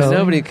cares. I'm listening.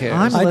 Nobody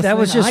cares. That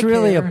was just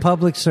really a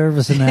public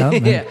service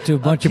announcement to a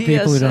bunch of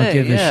people who don't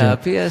give a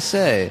shit. Yeah,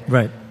 PSA.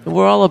 Right.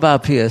 We're all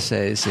about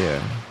PSAs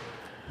here.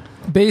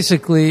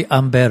 Basically,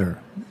 I'm better.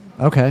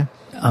 Okay.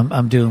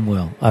 I'm doing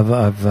well. I've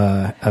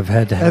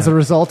had to have As a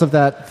result of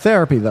that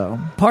therapy, though,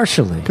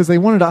 partially because they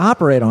wanted to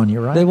operate on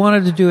you, right? they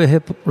wanted to do a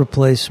hip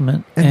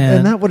replacement,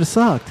 and that would have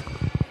sucked.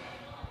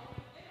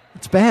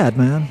 It's bad,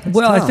 man. It's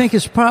well, tough. I think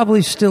it's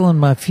probably still in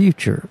my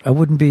future. I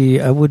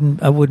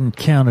wouldn't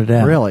count it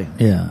out. Really?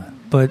 Yeah.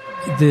 But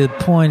the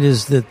point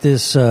is that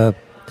this.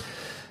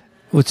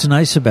 What's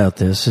nice about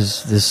this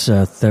is this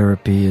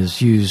therapy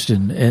is used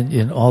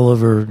in all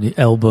over the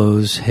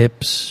elbows,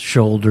 hips,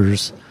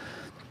 shoulders.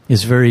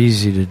 It's very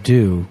easy to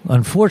do.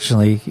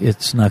 Unfortunately,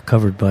 it's not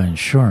covered by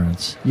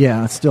insurance.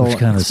 Yeah, it's still which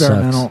kind of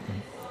experimental. sucks.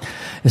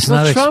 It's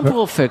Well, not Trump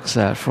will fix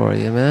that for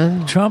you,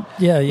 man. Trump,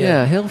 yeah.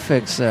 Yeah, he'll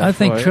fix that. I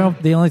think for you.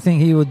 Trump. The only thing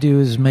he would do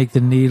is make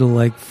the needle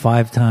like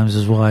 5 times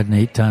as wide and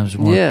 8 times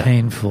more Yeah.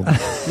 painful.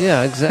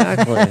 Yeah,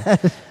 exactly.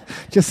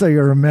 Just so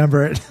you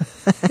remember it.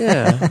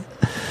 Yeah.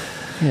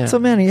 Yeah. So,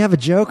 man, you have a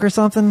joke or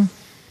something?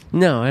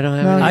 No, I don't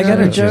have No, any I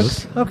got a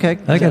jokes. joke. Okay,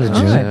 I got a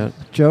All joke. right.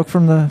 Joke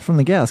from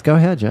the guest. Go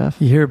ahead, Jeff.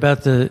 You hear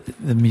about the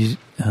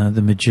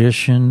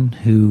magician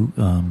who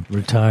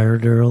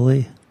retired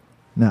early?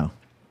 No,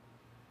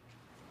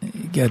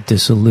 He got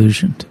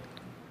disillusioned.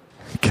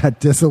 got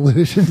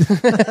disillusioned.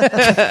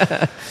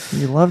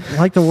 You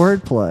like the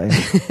wordplay.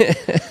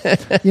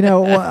 You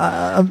know,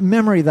 a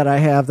memory that I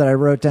have that I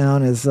wrote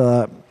down is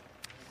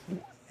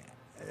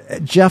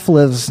Jeff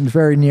lives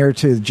very near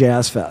to the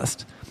Jazz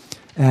Fest,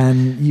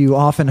 and you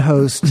often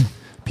host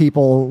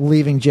people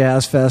leaving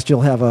Jazz Fest.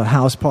 You'll have a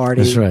house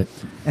party. That's right.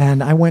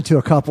 And I went to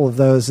a couple of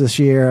those this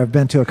year. I've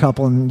been to a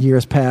couple in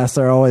years past.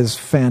 They're always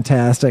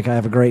fantastic. I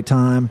have a great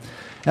time.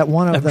 At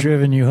one of I've them,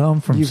 driven you home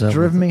from you've several.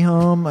 driven me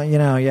home. You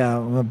know,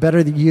 yeah,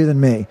 better than you than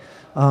me.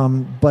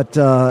 But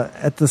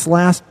at this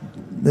last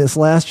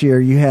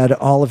year, you had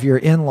all of your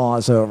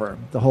in-laws over,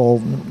 the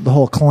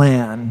whole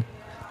clan.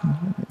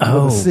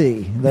 Oh. With a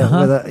C,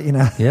 Uh-huh.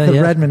 the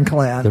Redmond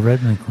clan. The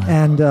Redmond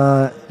clan.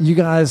 And you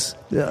guys,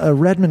 a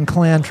Redmond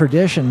clan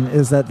tradition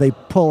is that they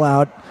pull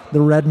out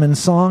the Redmond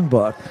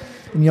songbook,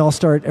 and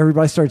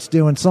everybody starts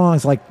doing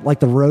songs like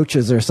the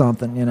Roaches or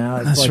something. You know,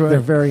 it's That's like right. they're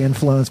very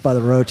influenced by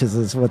the Roaches.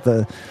 Is what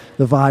the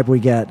vibe we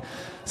get.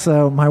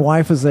 So my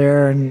wife was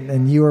there,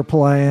 and you were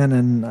playing,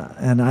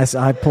 and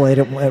I played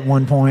it at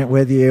one point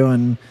with you,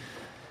 and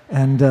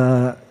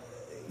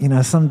you know,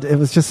 it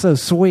was just so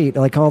sweet,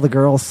 like all the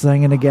girls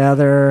singing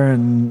together,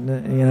 and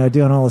you know,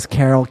 doing all this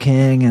Carole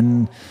King,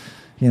 and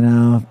you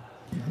know,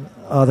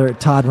 other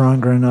Todd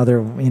Rundgren,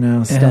 other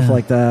stuff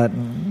like that.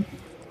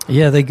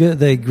 Yeah,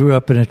 they grew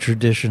up in a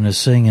tradition of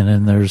singing,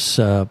 and there's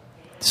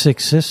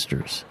 6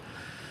 sisters,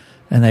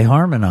 and they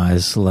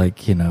harmonize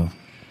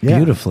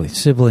beautifully,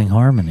 sibling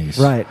harmonies.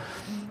 Right.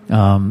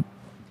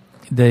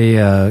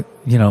 They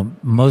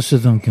most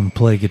of them can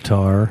play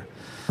guitar.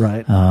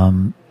 Right.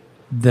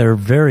 They're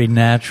very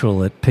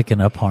natural at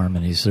picking up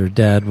harmonies. Their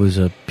dad was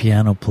a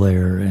piano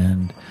player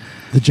and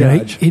the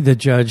judge. The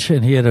judge,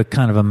 and he had a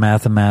kind of a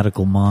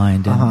mathematical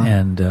mind,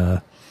 and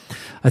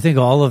I think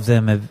all of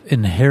them have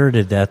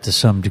inherited that to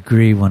some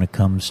degree when it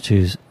comes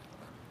to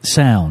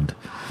sound.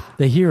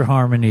 They hear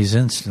harmonies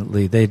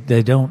instantly. They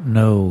don't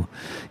know,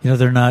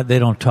 they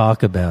don't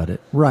talk about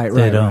it. Right.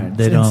 It's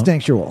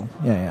instinctual.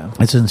 Yeah.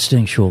 It's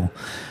instinctual,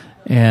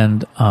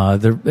 and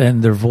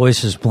their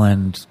voices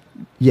blend.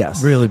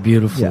 Yes. Really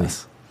beautifully.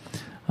 Yes.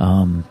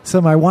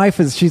 So my wife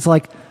she's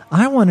like,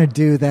 I want to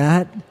do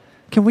that.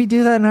 Can we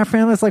do that in our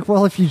family? It's like,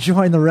 well, if you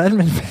join the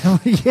Redmond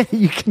family, yeah,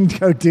 you can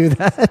go do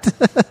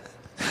that.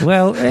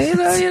 Well, you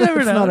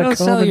never know. Don't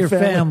sell your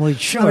family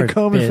It's not a short,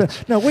 Coleman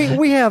bitch. No,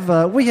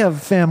 we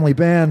have family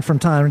band from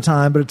time to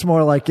time, but it's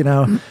more like,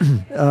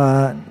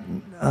 I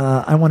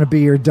want to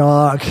be your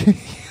dog.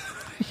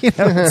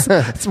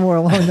 It's more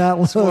along that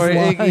lines. Or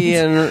Iggy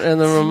and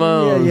the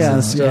Ramones. Yeah,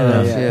 and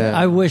stuff. Yeah.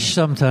 I wish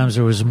sometimes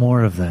there was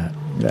more of that.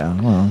 Yeah,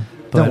 well,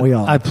 But don't we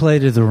all? I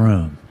played to the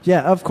room.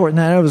 Yeah, of course.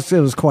 No, it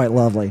was quite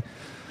lovely.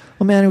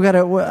 Well, man, we got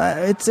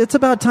to. It's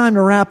about time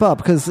to wrap up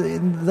because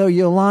though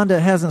Yolanda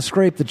hasn't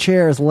scraped the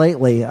chairs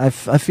lately, I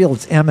feel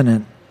it's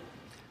imminent.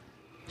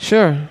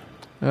 Sure.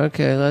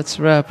 Okay, let's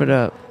wrap it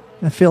up.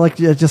 I feel like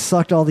it just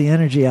sucked all the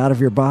energy out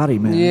of your body,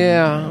 man.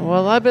 Yeah.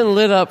 Well, I've been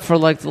lit up for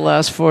like the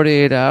last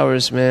 48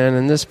 hours, man,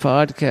 and this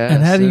podcast.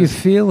 And how do you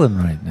feeling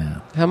right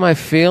now? How am I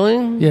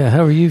feeling? Yeah,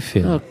 how are you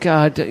feeling? Oh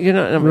God, you're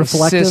not my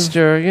Reflective?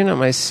 sister. You're not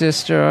my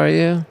sister, are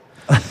you?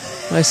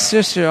 My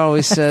sister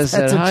always says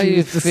that. That's what How are she you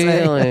used to say.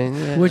 feeling?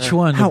 Yeah. Which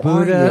one? How the are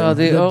Buddha? you? Oh,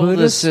 the oldest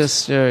Buddhist?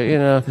 sister. You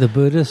know. The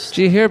Buddhist?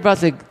 Did you hear about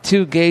the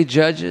 2 gay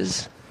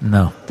judges?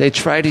 No. They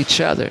tried each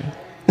other.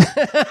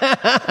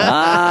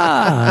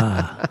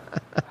 Ah.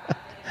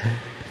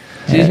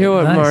 Did you hear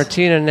what Nice.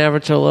 Martina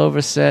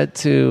Navratilova said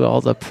to all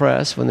the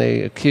press when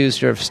they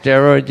accused her of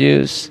steroid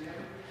use?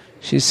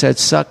 She said,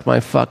 "Suck my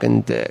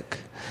fucking dick,"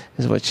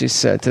 is what she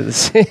said to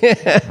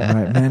the. All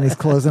right, man, he's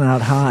closing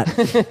out hot.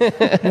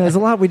 There's a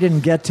lot we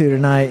didn't get to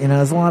tonight.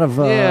 There's a lot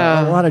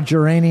of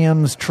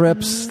geraniums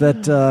trips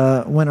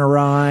that went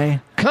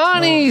awry.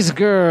 Connie's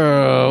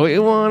girl. We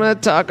want to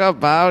talk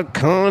about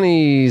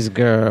Connie's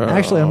girl.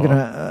 Actually,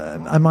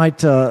 I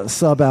might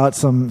sub out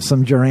some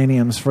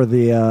geraniums for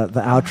the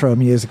outro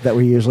music that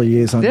we usually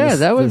use on. Yeah,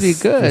 that would be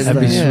good. this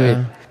That'd be thing.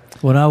 Yeah.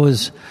 sweet. When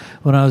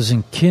I was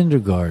in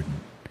kindergarten,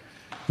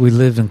 we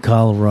lived in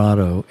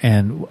Colorado,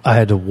 and I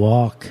had to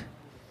walk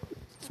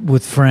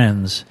with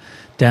friends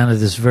down to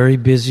this very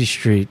busy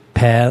street,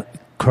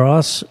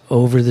 cross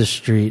over the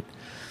street,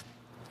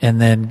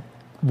 and then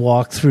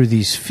walk through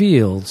these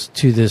fields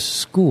to this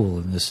school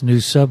in this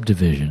new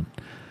subdivision.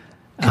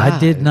 I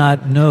did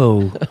not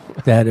know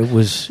that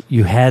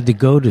you had to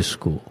go to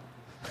school.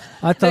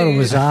 I thought it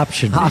was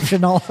optional.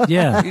 Optional.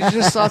 Yeah. You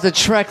just thought the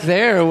trek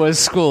there was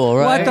school,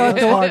 Well, right? I thought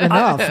Hard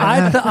enough.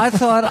 I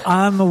thought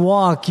on the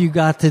walk you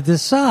got to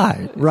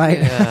decide. Right.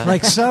 Yeah.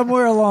 Like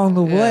somewhere along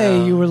the way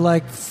Yeah. you were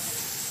like,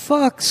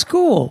 fuck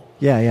school.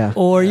 Yeah.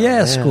 Or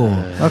school.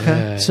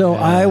 Okay. So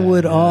I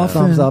would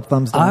often Thumbs up,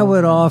 thumbs down. I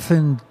would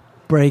often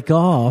break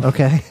off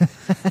Okay.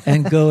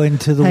 and go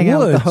into the Hang woods. out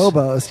with the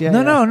hobos. Yeah.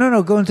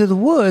 No. Go into the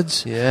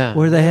woods. Yeah.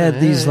 Where they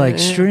had these like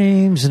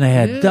streams and they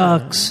had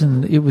ducks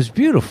and it was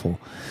beautiful.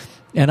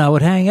 And I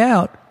would hang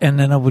out and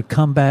then I would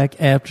come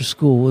back after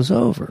school was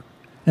over.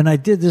 And I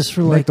did this for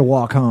Make like the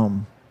walk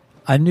home.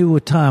 I knew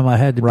what time I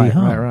had to be Right.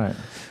 home. Right.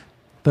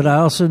 But I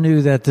also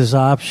knew that this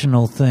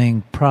optional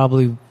thing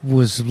probably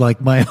was like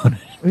my own,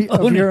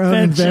 Of your own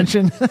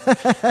invention.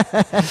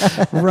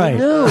 right.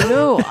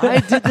 No, I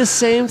did the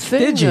same thing.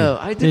 Did you? Though.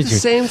 I did Did the you?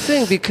 same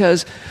thing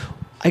because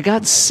I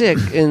got sick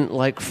in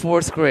like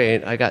 4th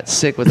grade. I got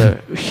sick with a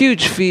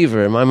huge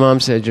fever, and my mom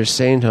said, "You're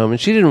staying home," and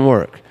she didn't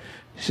work.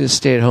 She was a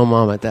stay-at-home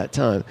mom at that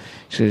time.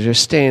 She was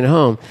just staying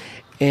home,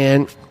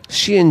 and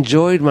she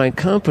enjoyed my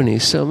company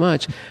so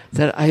much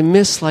that I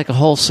missed like a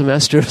whole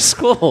semester of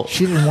school.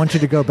 She didn't want you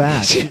to go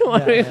back. She didn't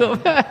want me to go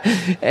back,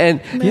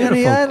 and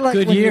Manny, I like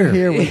Good when year. you're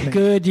here with me.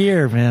 Good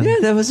year, man. yeah,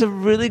 that was a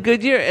really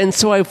good year. And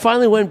so I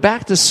finally went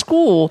back to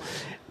school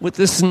with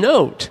this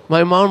note.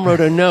 My mom wrote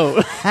a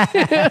note.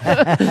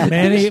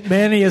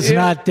 Manny is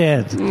not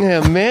dead.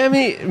 Yeah,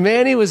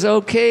 Manny was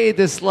okay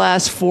this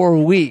last 4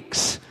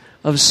 weeks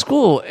of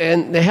school,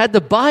 and they had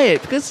to buy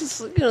it because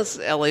it's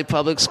L.A.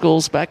 public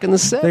schools back in the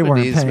 70s. They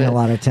weren't paying a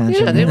lot of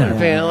attention. Yeah, they No. weren't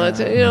paying a lot of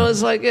attention.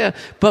 It's like, yeah.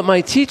 But my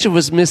teacher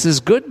was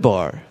Mrs.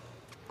 Goodbar,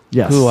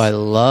 Yes. who I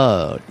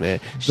loved, man.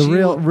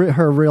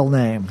 Her real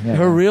name. Yeah.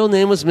 Her real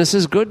name was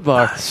Mrs.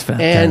 Goodbar. That's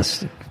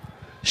fantastic. And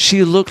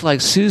she looked like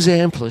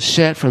Suzanne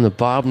Plachette from the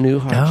Bob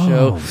Newhart Oh,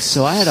 show.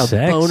 So I had a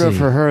sexy. boner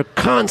for her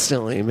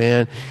constantly,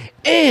 man.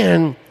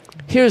 And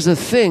here's the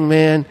thing,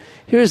 man.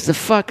 Here's the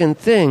fucking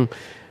thing.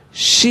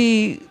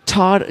 She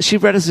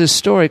read us this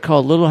story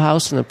called Little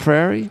House on the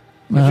Prairie.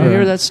 Did you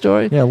hear that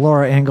story? Yeah,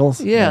 Laura Ingalls.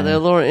 Yeah, the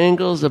Laura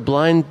Ingalls, the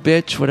blind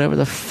bitch, whatever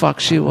the fuck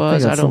she I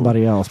was. think that's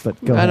somebody else,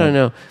 but go ahead. I don't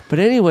know. But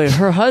anyway,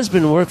 her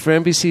husband worked for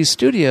NBC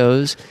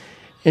Studios,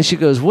 and she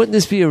goes, "Wouldn't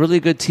this be a really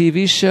good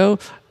TV show?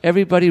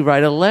 Everybody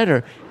write a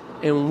letter."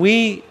 And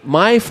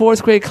my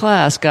 4th grade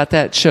class got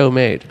that show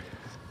made.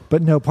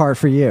 But no part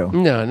for you.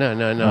 No.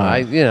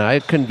 I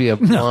couldn't be a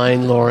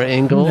blind Laura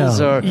Ingalls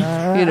No. or,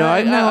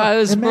 I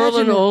was imagine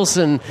Merlin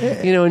Olsen,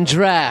 in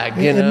drag,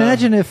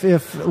 Imagine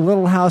if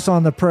Little House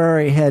on the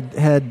Prairie had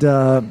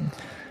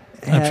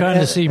I'm trying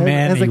to see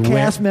Manny as a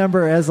cast win.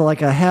 member, as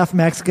like a half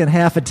Mexican,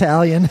 half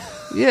Italian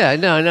Yeah,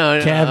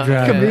 no. Cab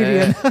driver.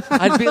 comedian.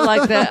 I'd be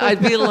like that.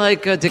 I'd be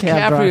like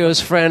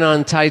DiCaprio's friend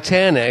on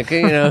Titanic. Who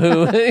you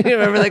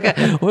remember that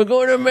guy? We're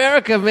going to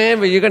America, man,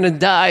 but you're going to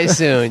die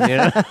soon.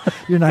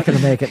 You're not going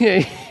to make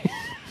it.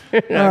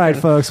 All right,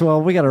 folks.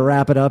 Well, we got to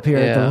wrap it up here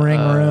at the Ring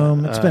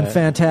Room. It's been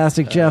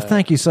fantastic, Jeff.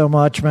 Thank you so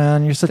much,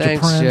 man. You're such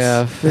Thanks, a prince.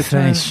 Jeff.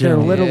 Thanks, They're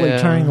Jeff. literally Yeah.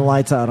 turning the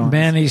lights out on us.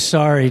 Manny's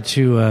sorry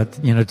to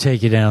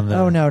take you down the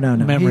Oh no!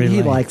 memory He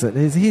lane. likes it.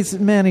 He's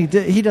man.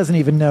 He doesn't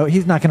even know.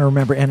 He's not going to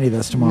remember any of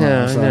this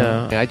tomorrow. so.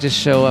 No. I just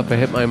show up, I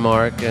hit my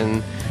mark,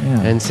 and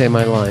say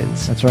my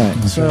lines. That's right.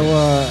 So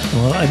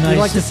Well, a we nice,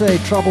 like to say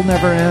trouble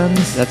never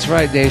ends. That's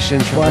right,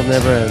 nation. Trouble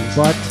never ends.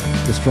 But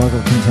the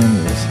struggle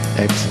continues.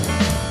 Excellent.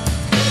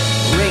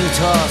 Ring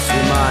toss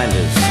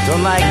reminders,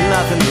 don't like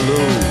nothing to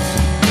lose.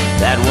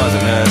 That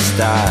wasn't her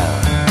style,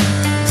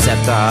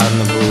 except on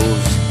the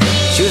booze.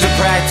 She was a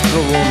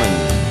practical woman,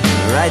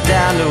 right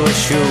down to her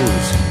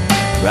shoes,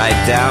 right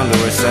down to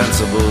her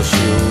sensible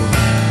shoes.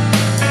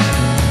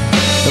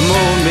 The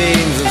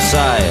moonbeams of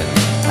science,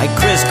 I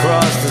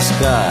crisscrossed the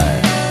sky,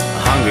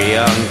 hungry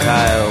young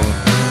Kyle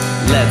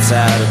lets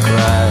out a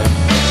cry.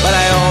 But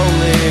I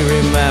only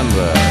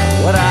remember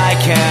what I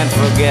can't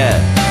forget,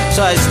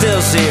 so I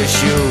still see her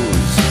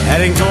shoes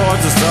heading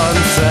towards the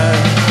sunset.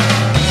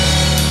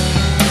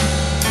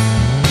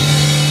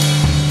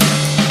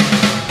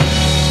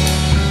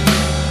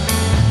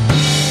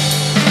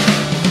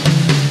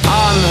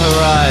 On the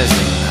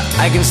horizon,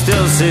 I can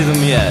still see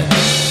them yet.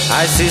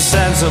 I see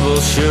sensible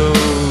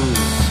shoes.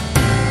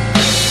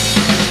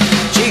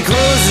 She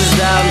cruises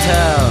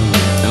downtown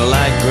in a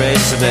light gray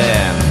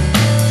sedan.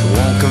 She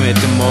won't commit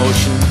to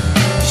motion,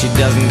 she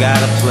doesn't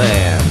got a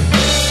plan.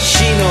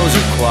 She knows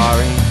her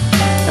quarry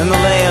and the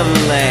lay of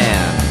the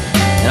land,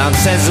 and on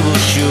sensible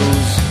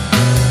shoes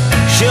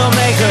she'll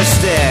make her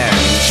stand.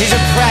 She's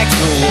a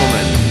practical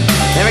woman,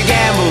 never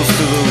gambles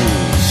to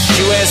lose.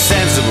 She wears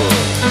sensible,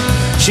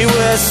 she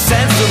wears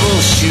sensible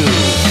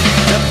shoes.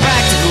 The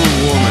practical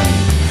woman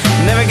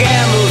never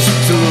gambles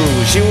to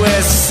lose. She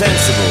wears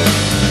sensible,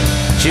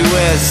 she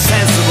wears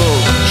sensible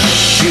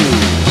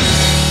shoes.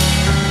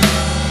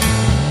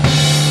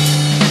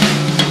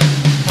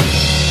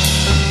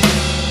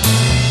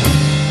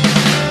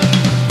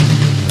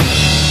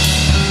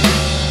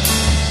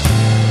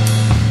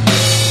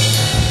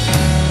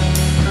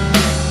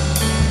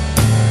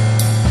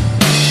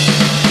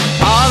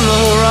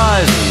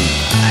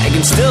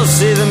 Still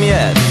see them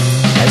yet.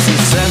 I see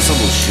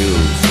sensible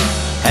shoes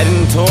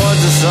heading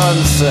towards the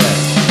sunset.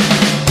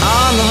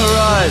 On the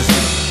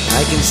horizon,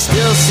 I can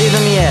still see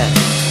them yet.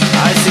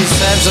 I see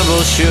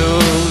sensible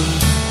shoes.